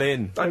 Poor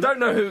Lynn. I don't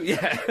know who,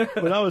 yeah.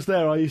 When I was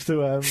there, I used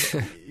to...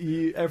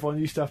 everyone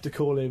used to have to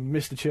call him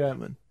Mr.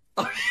 Chairman.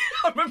 I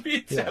remember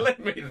you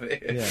telling me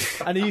this.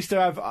 Yeah. And he used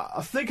to have...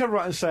 I think I'm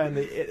right in saying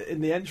that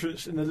in the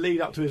entrance, in the lead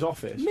up to his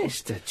office...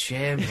 Mr.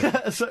 Chairman.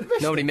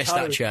 Nobody missed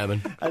that,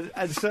 Chairman.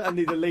 And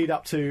certainly the lead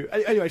up to...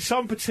 Anyway,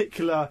 some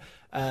particular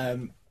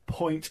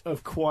point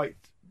of quite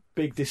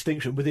big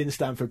distinction within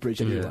Stamford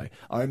Bridge anyway.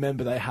 I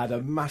remember they had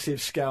a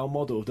massive scale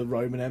model of the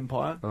Roman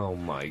Empire. Oh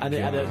my God. And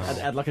it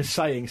had like a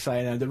saying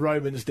the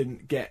Romans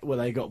didn't get where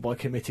they got by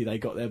committee, they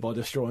got there by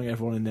destroying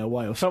everyone in their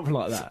way, or something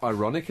like that. It's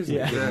ironic, isn't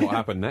it? Yeah. What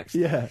happened next?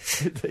 Yeah,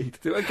 indeed.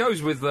 It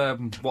goes with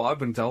what I've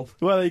been told.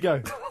 Well, there you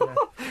go. Yeah.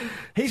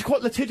 He's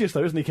quite litigious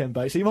though, isn't he, Ken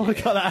Bates? He might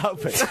cut that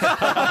out a bit.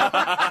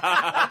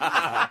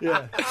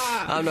 Yeah.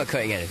 I'm not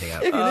cutting anything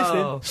out. If you're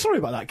listening, sorry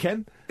about that,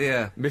 Ken.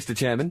 Yeah. Mr.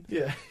 Chairman.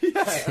 Yeah.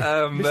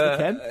 Mr.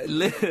 Ken.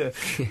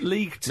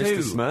 League Two.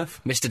 Mr.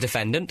 Smurf. Mr.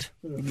 Defendant.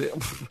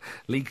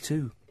 League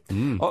Two.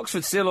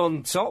 Oxford still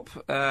on top,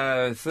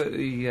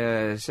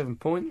 37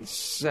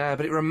 points,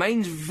 but it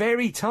remains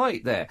very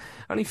tight there.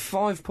 Only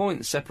 5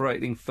 points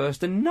separating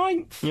first and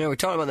ninth. Yeah, we're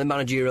talking about the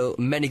managerial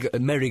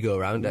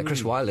merry-go-round.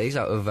 Chris Wiley's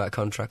out of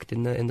contract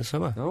in the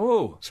summer.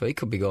 Oh. So he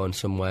could be going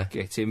somewhere.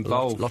 Get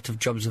involved. Lot of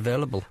jobs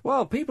available.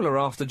 Well, people are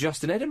after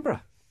Justin Edinburgh.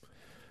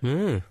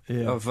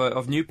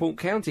 Of Newport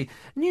County.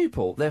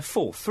 Newport, they're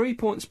fourth, 3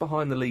 points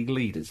behind the league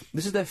leaders.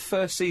 This is their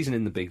first season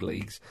in the big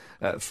leagues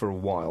for a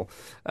while.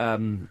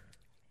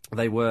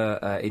 They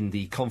were in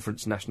the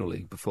Conference National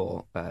League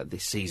before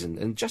this season,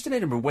 and Justin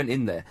Edinburgh went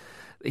in there.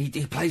 He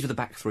plays with a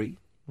back three.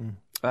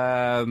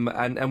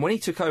 And when he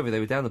took over,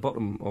 they were down the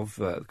bottom of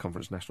the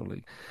Conference National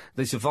League.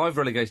 They survived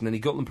relegation, and he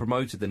got them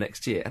promoted the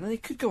next year, and then they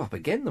could go up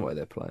again the way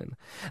they're playing.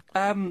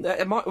 One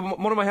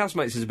of my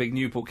housemates is a big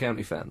Newport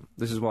County fan.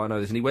 This is why I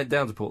know this, and he went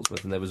down to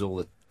Portsmouth, and there was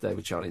they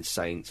were chanting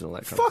Saints and all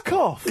that kind of stuff. Fuck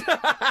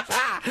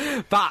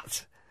off!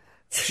 But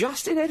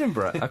Justin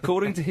Edinburgh,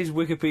 according to his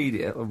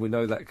Wikipedia, and we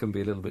know that can be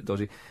a little bit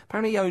dodgy,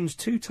 apparently he owns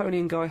 2 Tony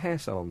and Guy hair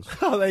salons.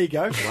 Oh, there you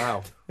go.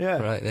 Wow. Yeah.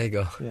 Right, there you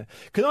go. Yeah.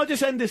 Can I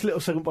just end this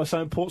little segment by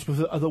saying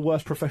Portsmouth are the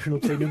worst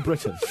professional team in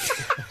Britain?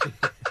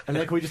 And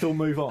then can we just all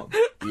move on?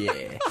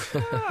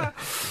 Yeah.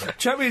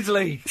 Champions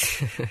League.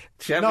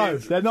 No,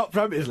 they're not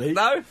Champions League.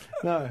 No?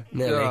 No.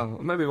 Oh,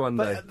 maybe one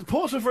day. But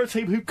Portsmouth are a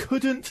team who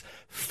couldn't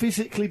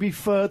physically be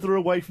further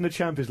away from the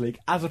Champions League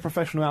as a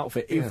professional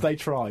outfit if they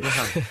tried.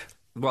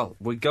 Well,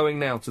 we're going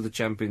now to the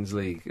Champions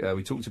League.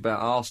 We talked about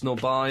Arsenal,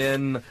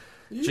 Bayern,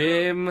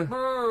 Jim.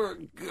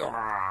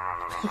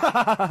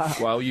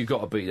 Well, you've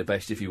got to beat the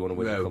best if you want to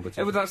win the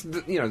competition. But that's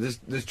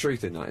there's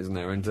truth in that, isn't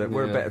there? And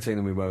we're a better team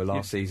than we were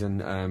last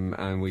season,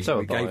 and we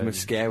gave them a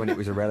scare when it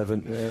was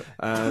irrelevant.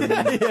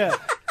 Yeah.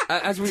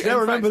 They'll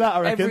remember that,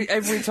 I reckon.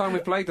 Every time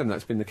we've played them,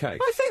 that's been the case.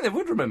 I think they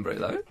would remember it,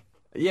 though.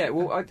 Yeah,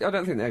 well, I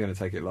don't think they're going to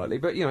take it lightly,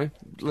 but,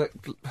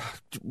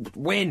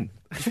 win.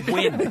 Just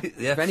win.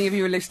 If any of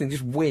you are listening,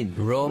 just win.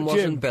 Rome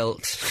wasn't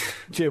built.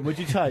 Jim, would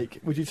you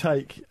take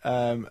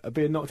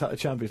being knocked out of the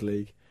Champions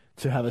League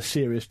to have a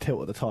serious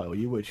tilt at the title?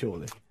 You would,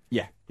 surely.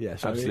 Yeah. Yeah,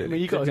 so absolutely. I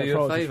mean, you got to do get you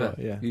a priority favour.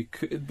 for it, yeah. You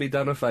could be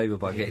done a favour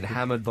by getting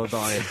hammered by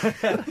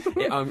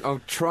Bayern. I'll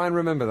try and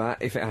remember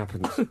that if it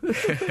happens.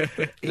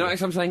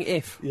 Notice I'm saying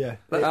if. Yeah.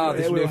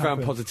 This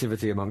newfound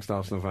positivity amongst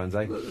Arsenal fans,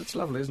 eh? It's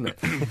lovely, isn't it?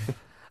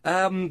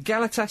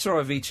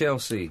 Galatasaray v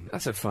Chelsea.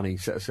 That's a funny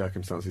set of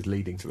circumstances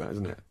leading to that,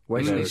 isn't it?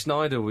 Wesley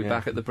Sneijder will be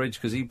back at the bridge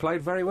because he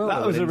played very well.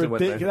 That was a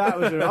ridiculous. I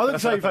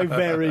wouldn't say he played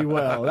very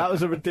well. That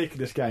was a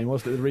ridiculous game,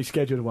 wasn't it? The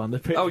rescheduled one. The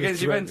pitch against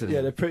Juventus.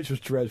 Yeah, the pitch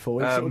was dreadful.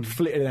 He sort of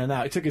flitted in and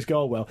out. He took his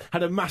goal well.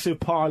 Had a massive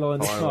pile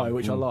in the snow,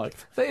 which I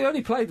liked. They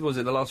only played, was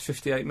it, the last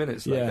 58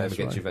 minutes of that game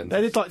against Juventus?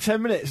 They did like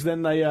 10 minutes,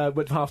 then they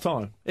went to half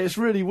time. It's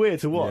really weird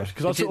to watch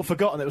because I'd sort of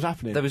forgotten it was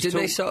happening. Didn't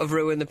they sort of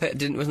ruin the pitch?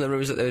 Wasn't there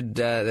rumours that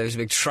there was a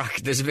big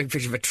there's a big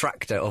picture of a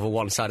tractor over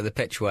one side of the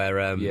pitch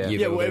where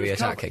Juve were going to be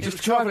attacking.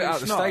 Just drive it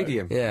out of the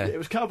stadium. Yeah. It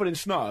was covered in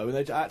snow and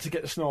they had to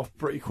get the snow off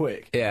pretty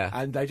quick. Yeah.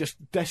 And they just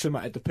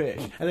decimated the pitch.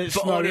 And then it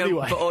snowed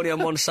anyway. But only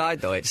on one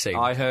side, though, it seemed.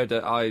 I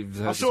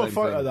saw a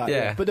photo of that,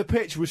 yeah. But the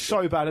pitch was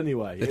so bad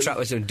anyway. The track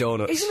was doing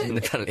donuts in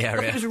the penalty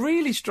area. It was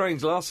really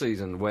strange last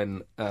season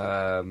when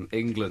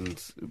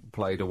England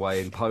played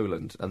away in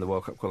Poland and the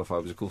World Cup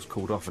qualifier was, of course,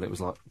 called off, and it was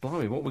like,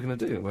 blimey, what are we going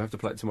to do? We have to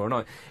play it tomorrow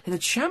night. In the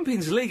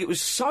Champions League, it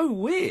was so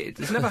weird.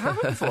 It's never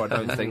happened before, I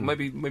don't think.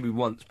 Maybe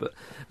once, but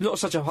not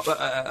such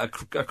a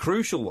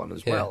crucial one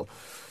as well.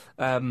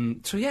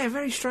 So yeah,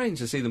 very strange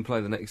to see them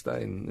play the next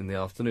day in the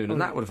afternoon,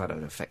 and that would have had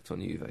an effect on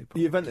Juve. The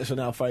Juventus are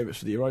now favourites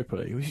for the Europa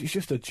League, which is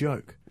just a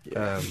joke.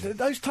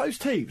 Those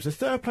teams, the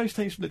third place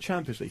teams from the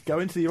Champions League, go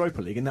into the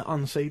Europa League and they're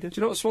unseeded. Do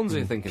you know what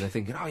Swansea are thinking? They're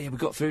thinking, oh yeah, we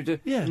got through to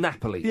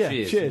Napoli. Yeah,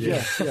 cheers.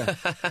 Yeah.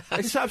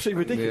 It's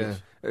absolutely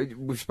ridiculous.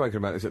 We've spoken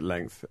about this at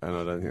length, and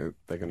I don't think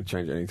they're going to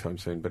change it anytime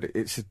soon. But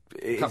it's a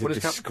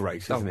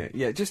disgrace, isn't it?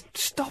 Yeah, just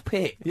stop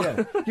it.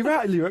 Yeah, you're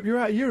out of Europe.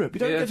 You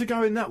don't get to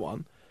go in that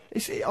one.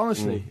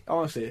 Honestly.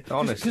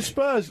 Because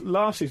Spurs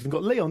last season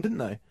got Lyon, didn't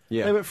they?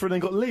 Yeah. They went through and then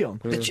got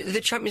Lyon.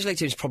 The Champions League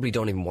teams probably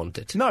don't even want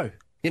it. No.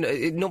 You know,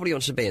 nobody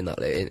wants to be in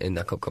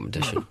that cup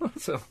competition.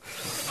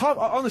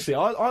 Honestly,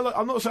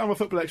 I'm not saying I'm a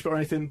football expert or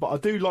anything, but I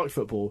do like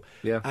football.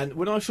 Yeah. And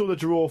when I saw the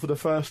draw for the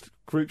first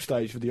group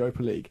stage for the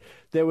Europa League,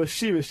 there were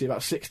seriously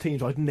about 6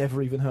 teams I'd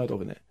never even heard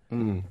of in it.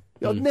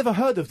 I'd never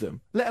heard of them,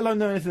 let alone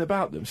know anything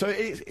about them. So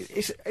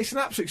it's an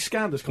absolute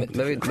scandalous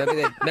competition.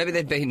 Maybe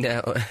they've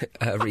been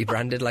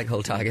rebranded like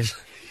Hull Tigers.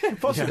 Yeah,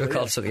 possibly.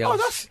 Called something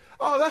else.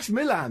 That's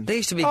Milan. They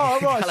used to be. Oh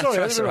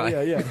right, sorry.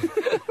 Yeah.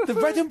 The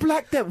red and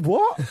black.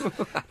 What?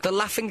 The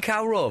Laughing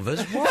Cow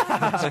Rovers. What?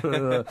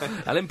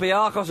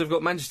 Olympiacos have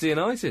got Manchester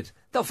United.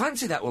 They'll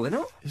fancy that, will they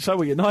not? So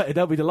will United.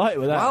 They'll be delighted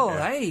with that. Well,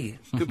 hey,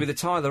 could be the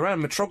tie of the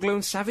round. Mitroglou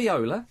and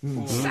Saviola.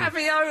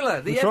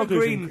 Saviola, the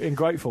evergreen, in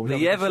great form.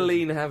 The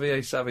ever-lean Javier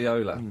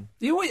Saviola.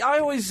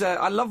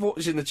 I love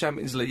watching the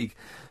Champions League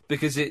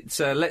because it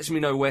lets me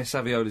know where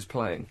Saviola's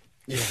playing.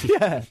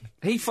 Yeah.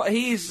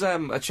 He is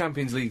a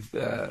Champions League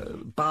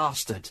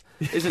bastard,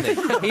 isn't he?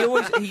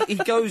 He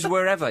goes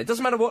wherever. It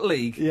doesn't matter what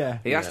league. Yeah.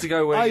 He has to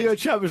go where. Are you a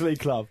Champions League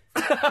club?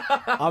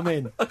 I'm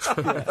in.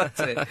 That's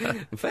it.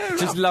 Fair enough.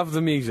 Just love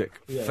the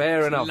music. Yeah.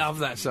 Fair enough. Love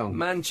that song.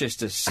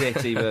 Manchester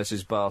City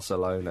versus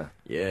Barcelona.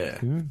 Yeah.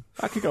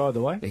 That could go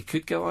either way. It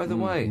could go either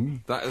way.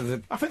 I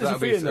think that'll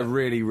be a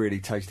really, really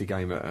tasty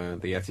game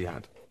at the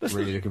Etihad.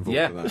 Really looking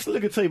forward to that. They're still a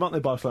good team, aren't they,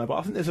 Barcelona? But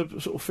I think there's a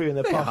sort of feeling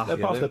they're past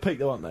their peak,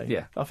 though, aren't they?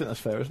 Yeah. I think that's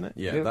fair, isn't it?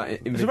 Yeah.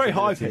 It's a very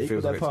high peak,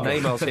 but they're past.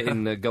 Neymar's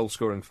hitting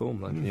goal-scoring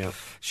form, though. Yeah.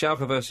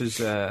 Schalke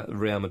versus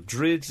Real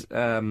Madrid.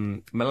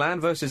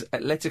 Milan versus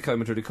Atletico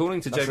Madrid.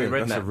 According to Jamie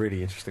Redknapp. That's a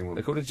really interesting one.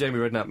 According to Jamie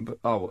Redknapp,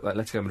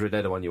 Atletico Madrid,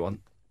 they're the one you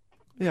want.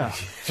 Yeah.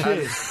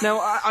 Cheers.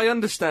 Now, I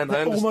understand.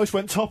 They almost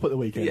went top at the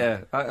weekend.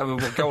 Yeah. I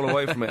mean, a goal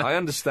away from it. I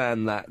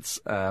understand that.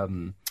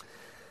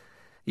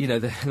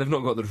 They've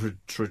not got the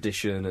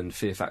tradition and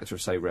fear factor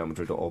of, say, Real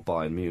Madrid or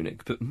Bayern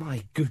Munich, but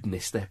my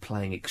goodness, they're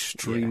playing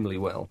extremely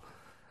well.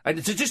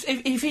 And to just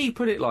if he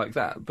put it like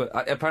that, but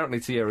apparently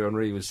Thierry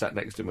Henry was sat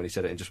next to him when he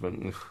said it and just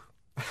went.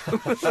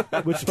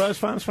 Would Spurs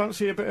fans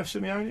fancy a bit of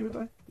Simeone? Would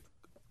they?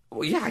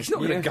 Well, yeah, he's not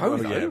going to go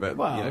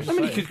though. I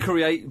mean, he could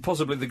create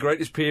possibly the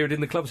greatest period in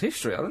the club's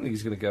history. I don't think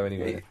he's going to go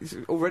anywhere. He's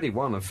already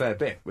won a fair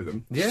bit with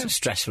them. Yeah, it's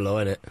stressful, though,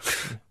 isn't it?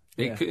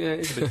 It's a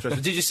bit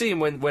stressful. Did you see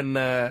him when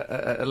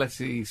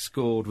Atleti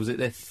scored? Was it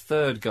their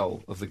third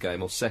goal of the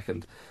game or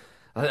second?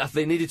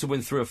 They needed to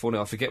win 3 or 4-0.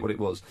 I forget what it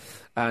was,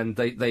 and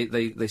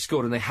they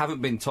scored, and they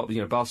haven't been top.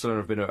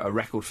 Barcelona have been a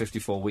record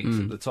 54 weeks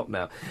at the top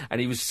now,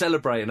 and he was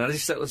celebrating. And as he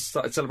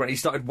started celebrating, he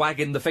started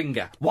wagging the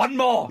finger. One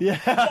more,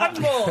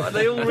 one more, and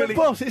they all really.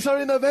 But boss, it's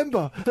only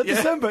November,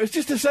 December. It's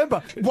just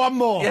December. One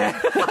more. Yeah.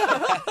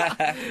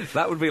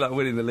 That would be like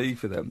winning the league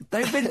for them.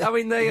 They've been. I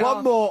mean,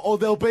 one more, or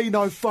there'll be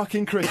no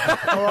fucking Christmas.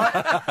 All right.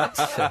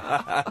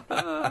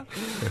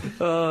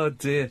 Oh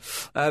dear.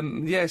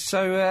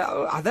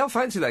 So they'll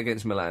fancy that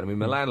against Milan. I mean,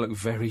 Milan look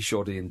very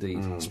shoddy indeed,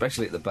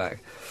 especially at the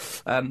back.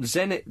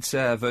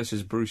 Zenit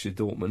versus Borussia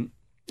Dortmund.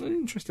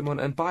 Interesting one.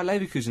 And Bayer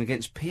Leverkusen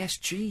against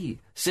PSG.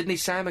 Sydney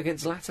Sam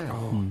against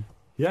Lato.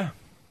 Yeah,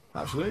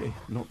 absolutely.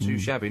 Not too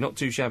shabby, not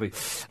too shabby.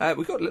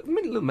 We've got a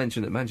little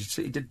mention that Manchester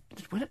City did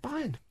win at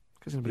Bayern.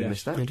 Because anybody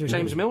missed that.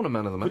 James Milner,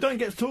 man of the match. We don't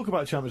get to talk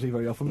about Champions League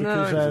very often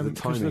No,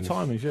 because of the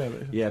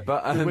timings. Yeah,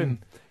 but good win.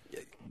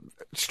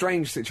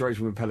 Strange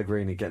situation with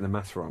Pellegrini getting the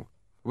maths wrong.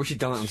 Wish he'd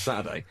done it on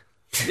Saturday.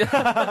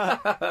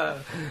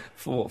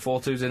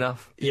 4-2's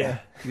enough. Yeah.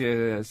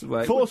 Yeah.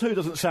 4-2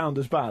 doesn't sound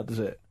as bad, does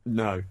it?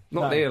 No.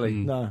 Not nearly.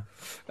 No.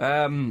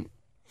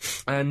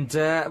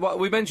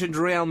 We mentioned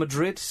Real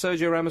Madrid.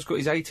 Sergio Ramos got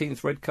his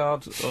 18th red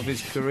card of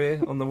his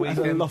career on the That's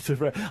weekend. a lot of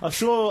red. I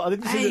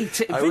didn't see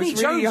Vinnie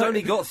Jones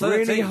only got 13.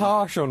 Really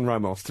harsh on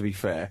Ramos, to be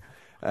fair.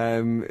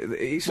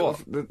 He's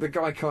sort of, the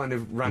guy kind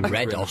of ran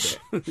Red off.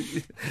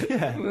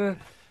 Yeah.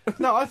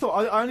 No, I thought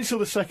I only saw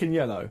the second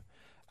yellow,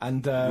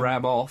 and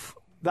Ram off.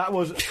 That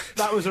was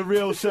a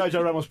real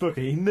Sergio Ramos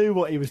bookie. He knew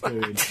what he was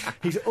doing.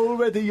 He's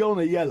already on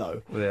a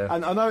yellow,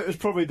 and I know it was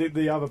probably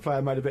the other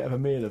player made a bit of a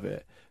meal of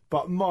it.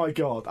 But my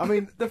God, I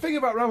mean, the thing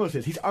about Ramos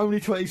is he's only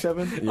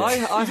 27.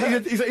 Yeah.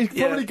 He's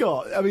probably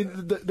got. I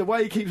mean, the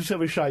way he keeps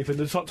himself in shape and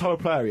the type of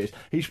player he is,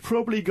 he's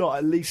probably got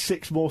at least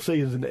 6 more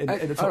seasons in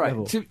the top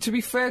level. To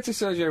be fair to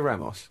Sergio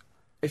Ramos,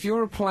 if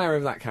you're a player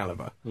of that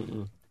calibre,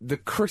 the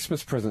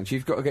Christmas presents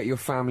you've got to get your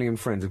family and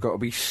friends have got to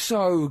be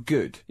so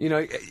good. You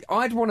know,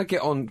 I'd want to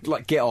get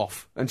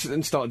off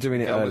and start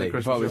doing it early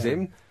if I was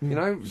him. You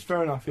know, it's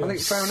fair enough. Yeah. I think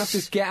fair enough.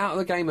 Just get out of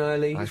the game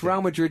early. It's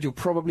Real Madrid. You'll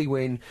probably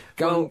win.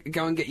 Go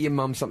and get your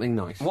mum something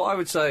nice. What I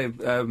would say,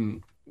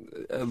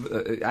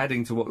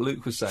 adding to what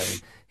Luke was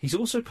saying, he's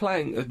also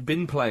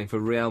been playing for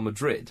Real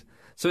Madrid.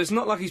 So it's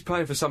not like he's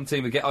playing for some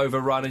team that get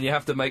overrun and you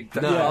have to make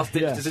the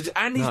last-ditch decision.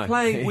 And he's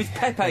playing with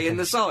Pepe in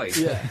the side.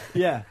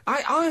 Yeah.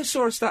 I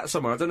saw a stat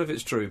somewhere, I don't know if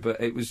it's true,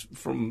 but it was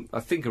from, I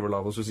think, a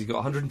reliable source. He got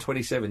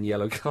 127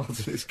 yellow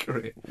cards in his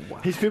career. Wow.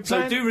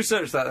 So do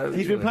research that.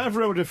 He's been playing for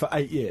Real Madrid for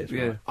 8 years.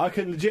 Yeah. Right? I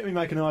can legitimately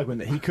make an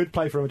argument that he could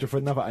play for Real Madrid for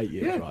another 8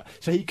 years. Right?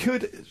 So he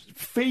could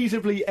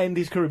feasibly end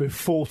his career with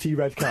 40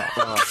 red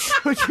cards,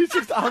 which is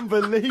just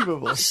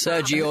unbelievable.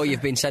 Sergio,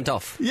 you've been sent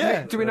off.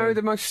 Yeah. Do we know who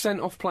the most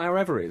sent-off player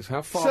ever is?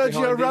 How far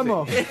Sergio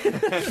Ramos.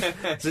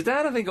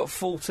 Zidane, I think, got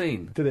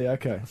 14. Did he?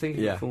 Okay. I think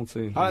he got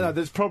 14. I don't know,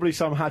 there's probably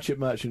some hatchet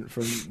merchant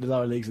from the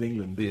lower leagues in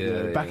England.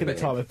 Back in the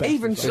time of Best.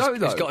 Even so,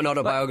 though. He's got an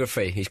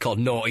autobiography. He's called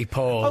Naughty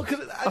Paul. Oh,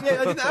 because they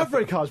didn't have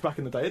red cards back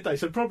in the day, did they?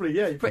 So probably,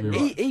 But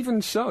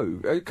even so,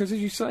 because as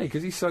you say,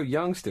 because he's so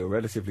young still,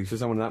 relatively, for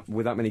someone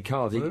with that many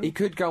cards, he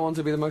could go on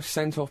to be the most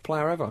sent-off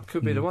player ever.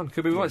 Could be the one.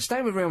 Could be the one.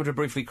 Staying with Real Madrid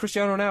briefly,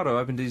 Cristiano Ronaldo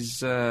opened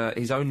his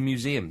own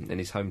museum in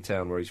his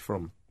hometown where he's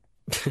from.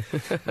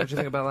 What do you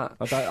think about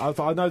that?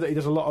 I know that he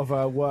does a lot of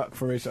work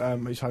for his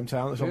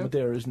hometown. It's on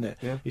Madeira, isn't it?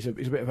 Yeah. He's a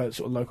bit of a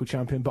sort of local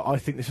champion, but I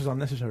think this is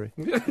unnecessary.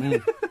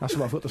 That's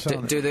what I've got to say.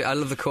 I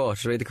love the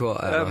quote. Read the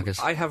quote, Marcus.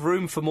 I have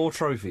room for more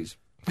trophies.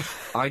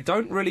 I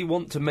don't really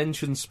want to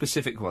mention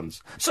specific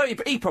ones. So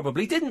he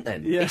probably didn't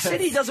then. Yeah. He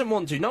said he doesn't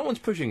want to. No one's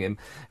pushing him.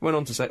 Went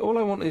on to say, all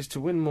I want is to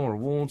win more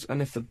awards,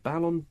 and if the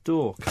Ballon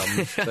d'Or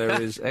comes,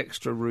 there is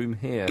extra room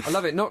here. I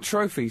love it. Not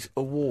trophies,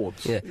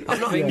 awards. Yeah.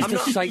 I'm not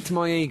sate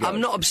my ego.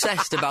 I'm not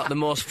obsessed about the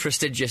most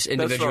prestigious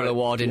individual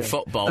award in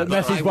football. But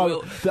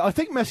Messi's I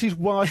think Messi's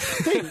won,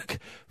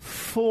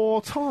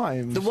 4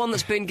 times. The one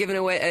that's been given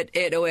away at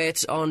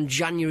 8:08 on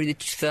January the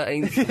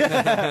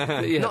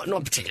 13th.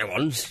 Not particular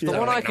ones. The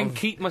one I can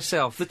keep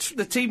myself,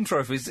 the team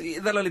trophies,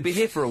 they'll only be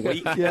here for a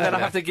week, and then I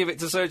have to give it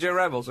to Sergio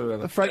Ramos or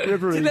whoever. Frank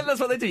Ribery. See,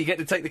 that's what they do. You get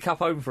to take the cup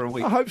home for a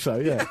week. I hope so,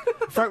 yeah.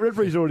 Frank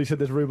Ribery's already said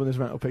there's room on his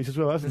mantelpiece as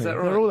well, hasn't he? Is that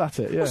right? They're all at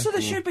it, yeah. Well, so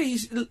there should be.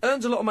 He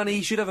earns a lot of money.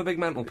 He should have a big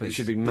mantelpiece. It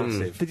should be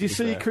massive. Did you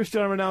see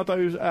Cristiano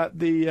Ronaldo's at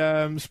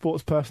the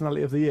Sports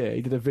Personality of the Year?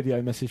 He did a video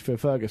message for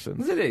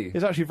Ferguson. Did he?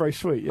 It's actually very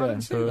sweet, yeah. I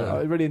didn't see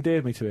that. It really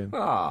endeared me to him.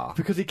 Ah.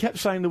 Because he kept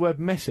saying the word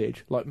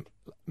message, like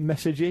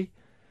messagey.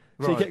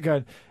 So he kept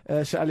going,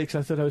 so Alex,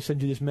 I thought I would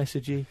send you this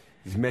messagey.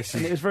 It's messy.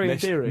 And it was very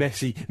endearing.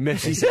 Messy.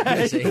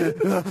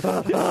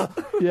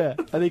 Yeah,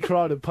 and he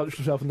cried and punched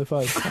himself in the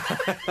face.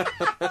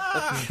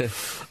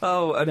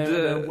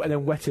 And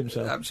then wet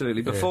himself.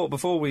 Absolutely.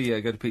 Before we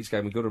go to Pete's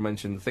game, we've got to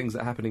mention things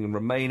that are happening in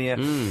Romania.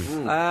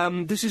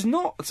 This is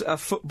not a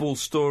football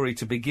story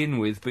to begin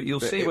with, but you'll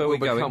see where we're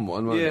going. Become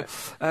one, won't it?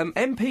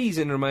 MPs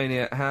in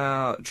Romania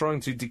are trying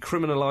to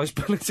decriminalise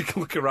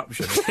political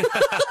corruption,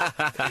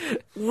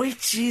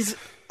 which is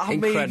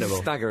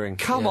incredible, staggering.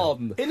 Come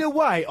on. In a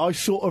way, I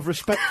sort of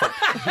respect it.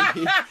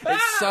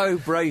 It's so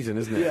brazen,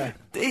 isn't it? Yeah.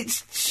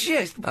 It's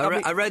just...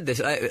 I read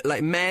this.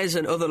 Like, mayors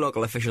and other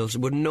local officials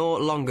would no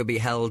longer be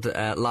held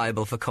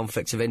liable for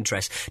conflicts of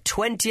interest.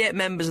 28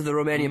 members of the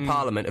Romanian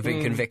Parliament have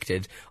been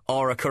convicted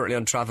or are currently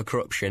on trial for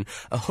corruption.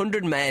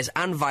 100 mayors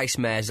and vice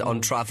mayors are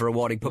on trial for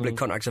rewarding public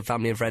contracts of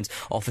family and friends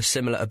or for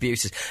similar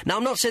abuses. Now,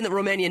 I'm not saying that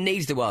Romania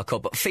needs the World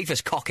Cup, but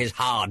FIFA's cock is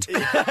hard.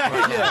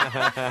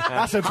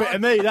 That's a bit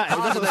of me,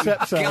 that is.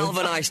 That's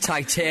galvanised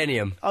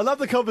titanium. I love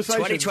the conversation.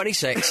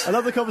 2026. I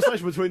love the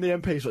conversation between the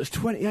MPs. There's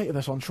 28 of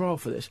us on trial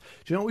for this.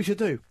 Do you know what we should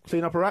do?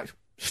 Clean up our act?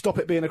 Stop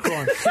it being a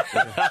crime.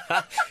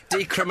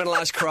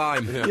 Decriminalise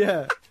crime.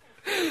 Yeah.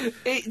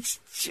 It's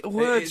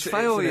words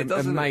fail you,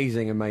 doesn't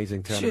it?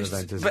 Amazing turn of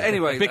events, isn't but it?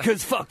 anyway...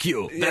 Because fuck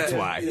you, that's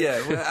why.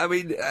 Yeah, well, I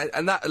mean,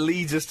 and that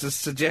leads us to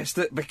suggest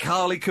that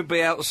Bacali could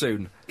be out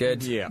soon.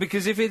 Good. Yeah.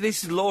 Because if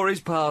this law is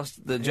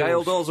passed, the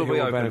jail doors will be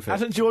open. Benefit.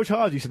 Hasn't George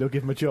Hardy said he'll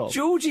give him a job?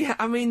 Georgie,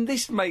 I mean,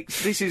 this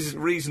is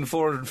reason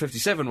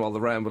 457 while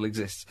the Ramble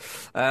exists.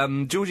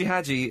 Georgie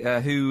Hadji,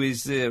 who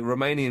is the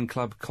Romanian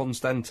club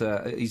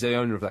Constanta, he's the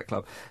owner of that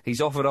club,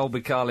 he's offered old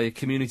Bacali a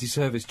community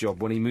service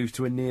job when he moves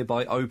to a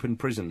nearby open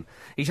prison.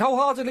 He's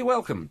wholeheartedly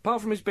welcome.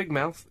 Apart from his big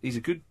mouth, he's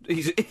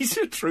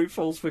a true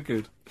force for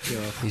good.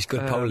 Yeah. He's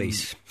good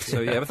police. So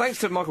yeah, but thanks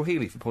to Michael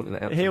Healy for pointing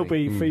that out. He'll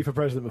be FIFA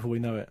president before we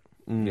know it.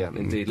 Yeah,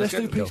 indeed. Let's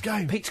do Pete's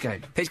game. Pete's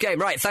game. Pete's game.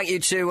 Right, thank you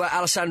to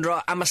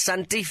Alessandro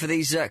Amasanti for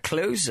these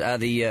clues.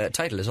 The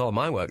title is all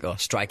my work, though.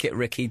 Strike it,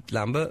 Ricky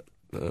Lambert.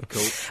 Cool.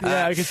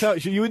 Yeah, I can tell.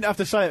 You wouldn't have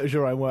to say it was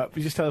your own work.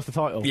 You just tell us the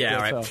title. Yeah,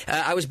 all right.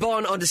 I was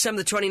born on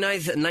December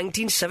 29th,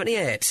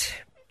 1978.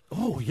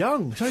 Oh,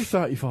 young. So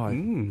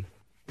 35.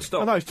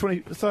 Stop. Oh, no, it's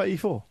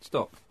 34.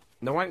 Stop.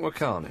 Nawang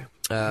Wakanu.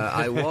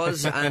 I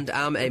was and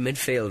am a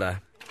midfielder.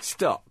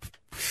 Stop.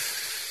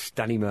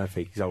 Danny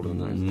Murphy, he's older than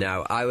those.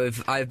 No,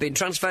 I've been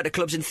transferred to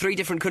clubs in 3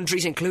 different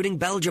countries, including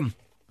Belgium.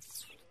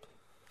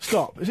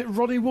 Stop. Is it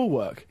Roddy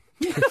Woolwork?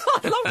 I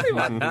love him,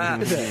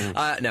 man. Is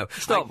it? No.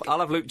 Stop.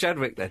 I'll have Luke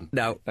Chadwick then.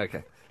 No.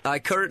 Okay. I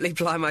currently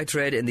ply my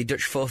trade in the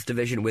Dutch 4th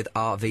Division with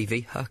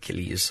RVV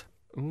Hercules.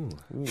 Ooh.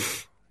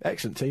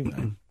 Excellent team,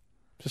 though.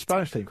 It's a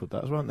Spanish team called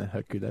that, wasn't there?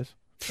 Hercules.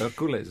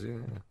 Hercules,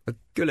 yeah.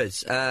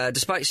 Hercules.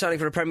 Despite signing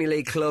for a Premier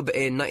League club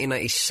in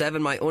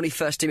 1997, my only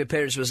first team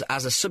appearance was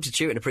as a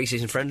substitute in a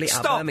pre-season friendly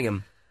at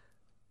Birmingham.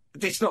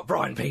 It's not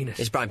Brian Penis.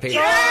 It's Brian Penis.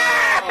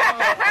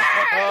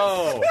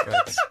 Oh!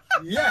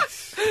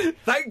 Yes!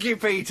 Thank you,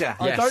 Peter.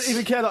 I don't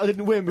even care that I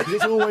didn't win because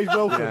it's always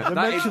welcome. The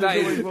mention is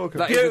always welcome.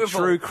 That is a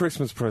true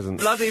Christmas present.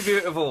 Bloody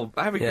beautiful.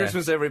 Happy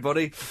Christmas,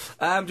 everybody. Do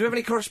we have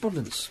any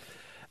correspondence?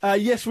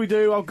 Yes, we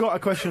do. I've got a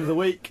question of the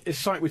week. It's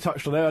something we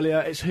touched on earlier.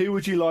 It's who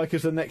would you like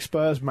as the next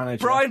Spurs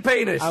manager? Brian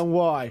Penis! And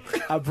why?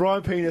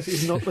 Brian Penis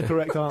is not the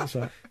correct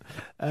answer.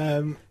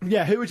 Who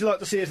would you like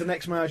to see as the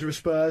next manager of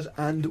Spurs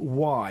and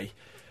why?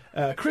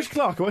 Chris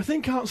Clark, who I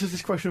think answers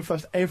this question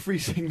first every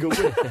single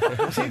week.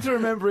 I seem to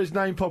remember his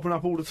name popping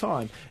up all the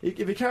time.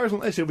 If he carries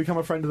on this, he'll become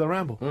a friend of the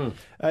Ramble.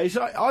 He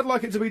said, I'd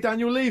like it to be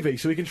Daniel Levy,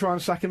 so he can try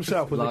and sack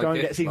himself when the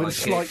going gets even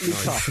slightly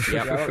tough.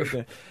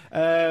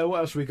 What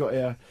else have we got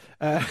here?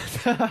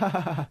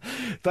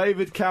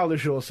 David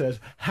Cowdershaw says,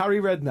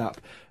 Harry Redknapp.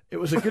 It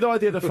was a good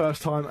idea the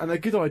first time, and a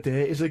good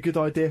idea is a good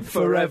idea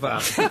forever.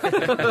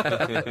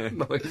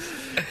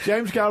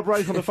 James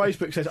Galbraith on the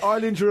Facebook says,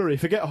 Eileen Drury,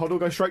 forget Hoddle,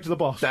 go straight to the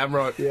boss. Damn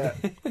right. Yeah,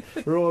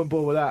 we're all on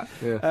board with that.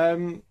 Yeah.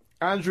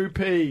 Andrew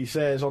P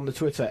says on the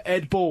Twitter,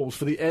 Ed Balls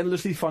for the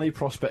endlessly funny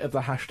prospect of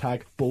the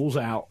hashtag balls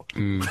out.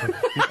 I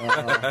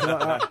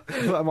thought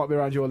that might be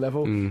around your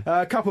level.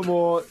 A couple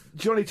more.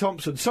 Johnny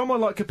Thompson.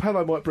 Someone like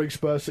Capello might bring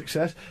Spurs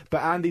success,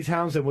 but Andy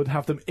Townsend would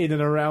have them in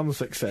and around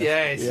success.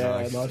 Yes.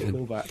 Yeah, nice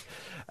callback.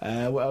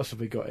 What else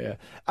have we got here?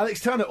 Alex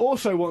Turner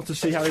also wants to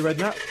see Harry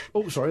Redknapp.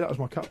 Oh, sorry, that was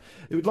my cup.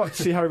 He would like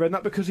to see Harry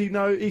Redknapp because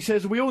he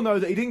says we all know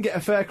that he didn't get a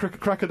fair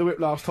crack of the whip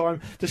last time,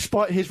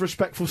 despite his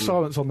respectful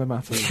silence on the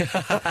matter.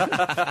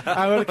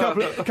 And a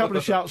couple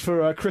of shouts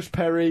for Chris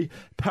Perry,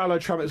 Paolo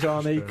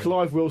Tramezzani,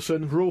 Clive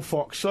Wilson, Raul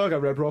Fox, Sergei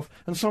Rebrov,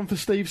 and some for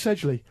Steve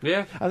Sedgley.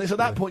 Yeah. And it's at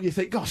that point you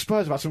think, God,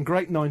 Spurs have had some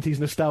great 90s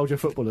nostalgia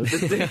footballers.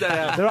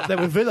 They're up there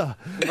with Villa.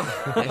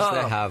 Yes,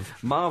 they have.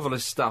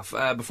 Marvellous stuff.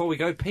 Before we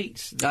go,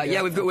 Pete.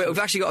 We've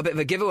actually got a bit of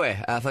a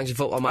giveaway thanks to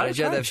Football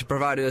Manager. Okay. They've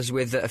provided us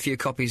with a few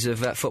copies of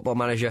Football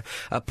Manager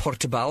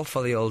Portable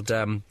for the old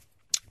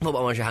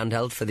Football Manager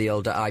handheld for the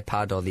old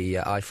iPad or the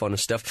iPhone and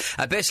stuff.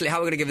 Basically, how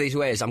we're going to give these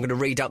away is I'm going to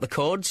read out the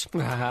codes.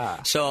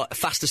 So,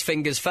 fastest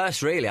fingers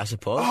first, really, I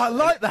suppose. Oh, I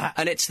like that.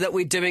 And it's that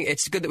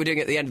it's good that we're doing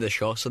it at the end of the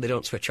show so they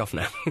don't switch off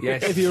now.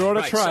 Yes. If you're on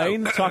a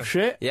train, tough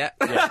shit. Yeah,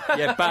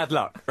 bad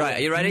luck. Right,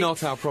 are you ready?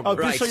 Not our problem.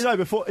 Just so you know,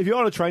 if you're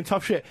on a train,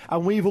 tough shit,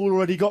 and we've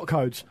already got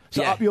codes.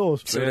 So up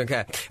yours. So we don't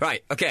care.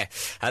 Right, okay.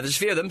 There's a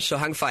few of them, so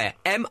hang fire.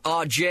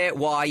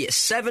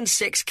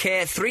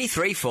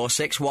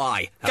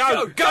 MRJY76K3346Y.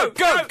 Go!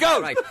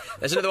 Right,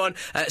 there's another one.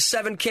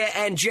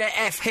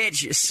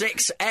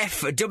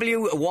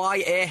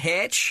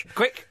 7KNJFH6FWYAH.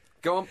 Quick.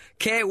 Go on.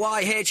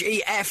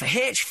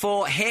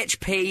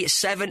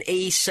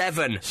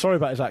 KYHEFH4HP7E7. Sorry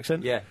about his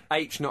accent. Yeah,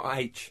 H, not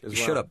H, as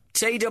well. Shut up.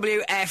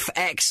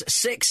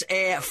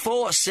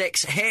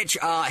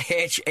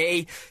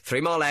 TWFX6A46HRHE.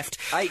 3 more left.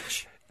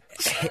 H.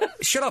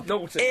 Shut up.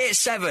 Naughty.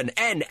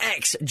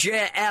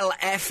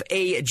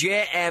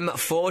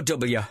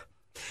 A7NXJLFEJM4W.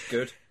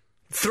 Good.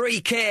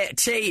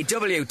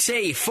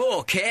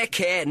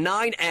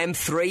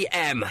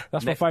 3KTW4KK9M3M.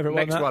 That's my favourite one.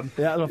 Next that. one.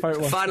 Yeah, that's my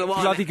favourite one. Final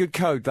one. Bloody good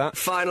code, that.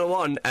 Final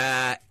one.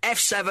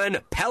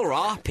 F7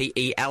 Pelra,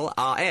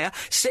 PELRA,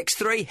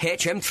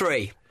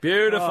 63HM3.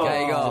 Beautiful.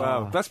 There you go.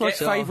 Wow. That's my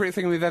So- favourite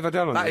thing we've ever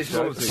done on That this is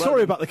show. honestly-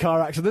 Sorry about the car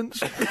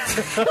accidents.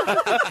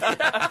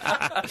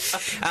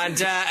 And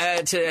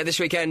this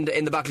weekend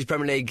in the Barclays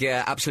Premier League,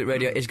 Absolute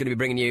Radio is going to be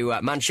bringing you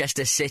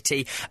Manchester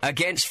City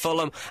against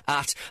Fulham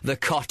at the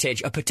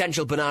Cottage. A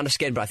potential banana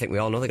skin, but I think we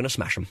all know they're going to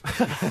smash them.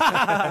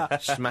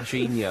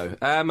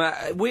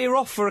 Smashinho. We're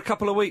off for a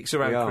couple of weeks We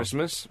around are.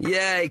 Christmas.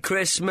 Yay,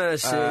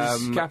 Christmas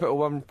is... Capital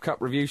One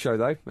Cup review show,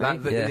 though.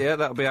 Yeah.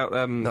 That'll be out.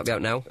 That'll be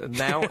out now.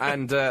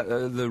 And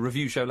the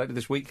review show later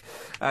this week.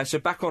 So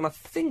back on, I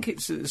think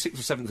it's the 6th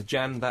or 7th of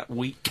Jan that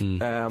week.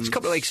 It's a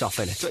couple of weeks off,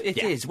 innit? So it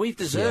is. We've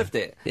deserved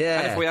it. Yeah.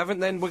 And if we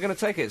haven't, then we're going to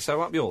take it.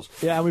 So up yours.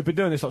 Yeah, and we've been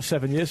doing this like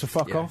 7 years, so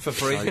fuck off. For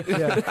free.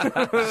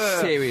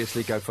 Yeah.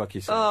 Seriously, go fuck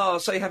yourself. Oh,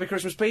 say happy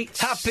Christmas, Pete.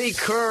 Happy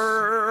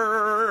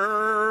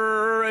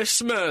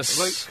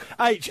Christmas!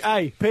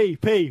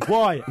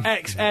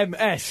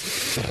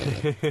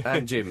 HAPPYXMS.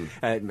 And Jim.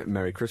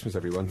 Merry Christmas,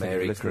 everyone. Thank you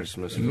Merry for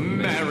listening. Christmas.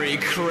 Merry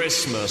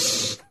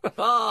Christmas!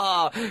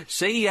 Ah,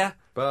 see ya.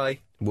 Bye.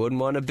 Wouldn't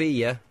want to be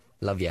ya.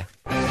 Love ya.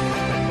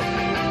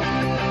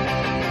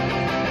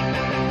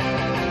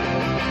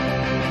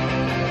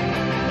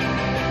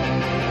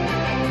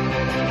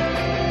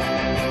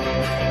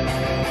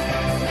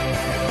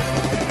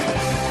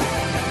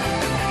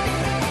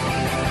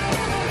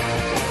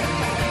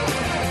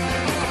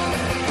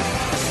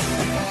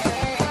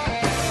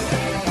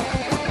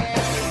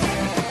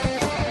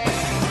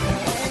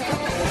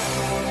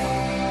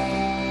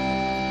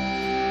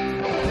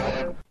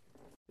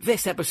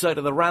 This episode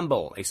of The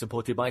Ramble is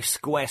supported by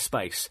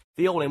Squarespace,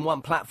 the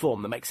all-in-one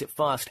platform that makes it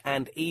fast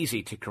and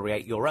easy to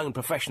create your own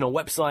professional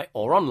website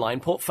or online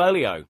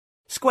portfolio.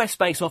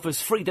 Squarespace offers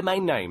free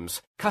domain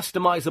names,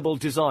 customizable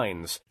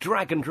designs,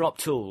 drag-and-drop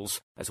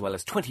tools, as well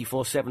as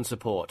 24/7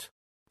 support.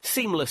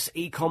 Seamless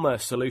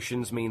e-commerce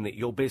solutions mean that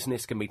your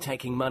business can be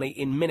taking money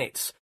in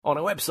minutes on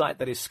a website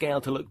that is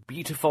scaled to look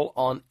beautiful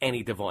on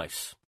any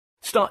device.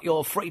 Start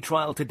your free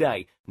trial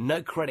today,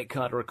 no credit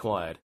card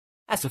required.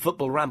 As a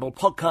Football Ramble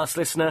podcast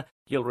listener,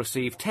 you'll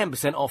receive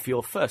 10% off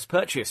your first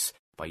purchase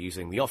by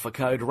using the offer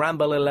code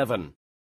RAMBLE11.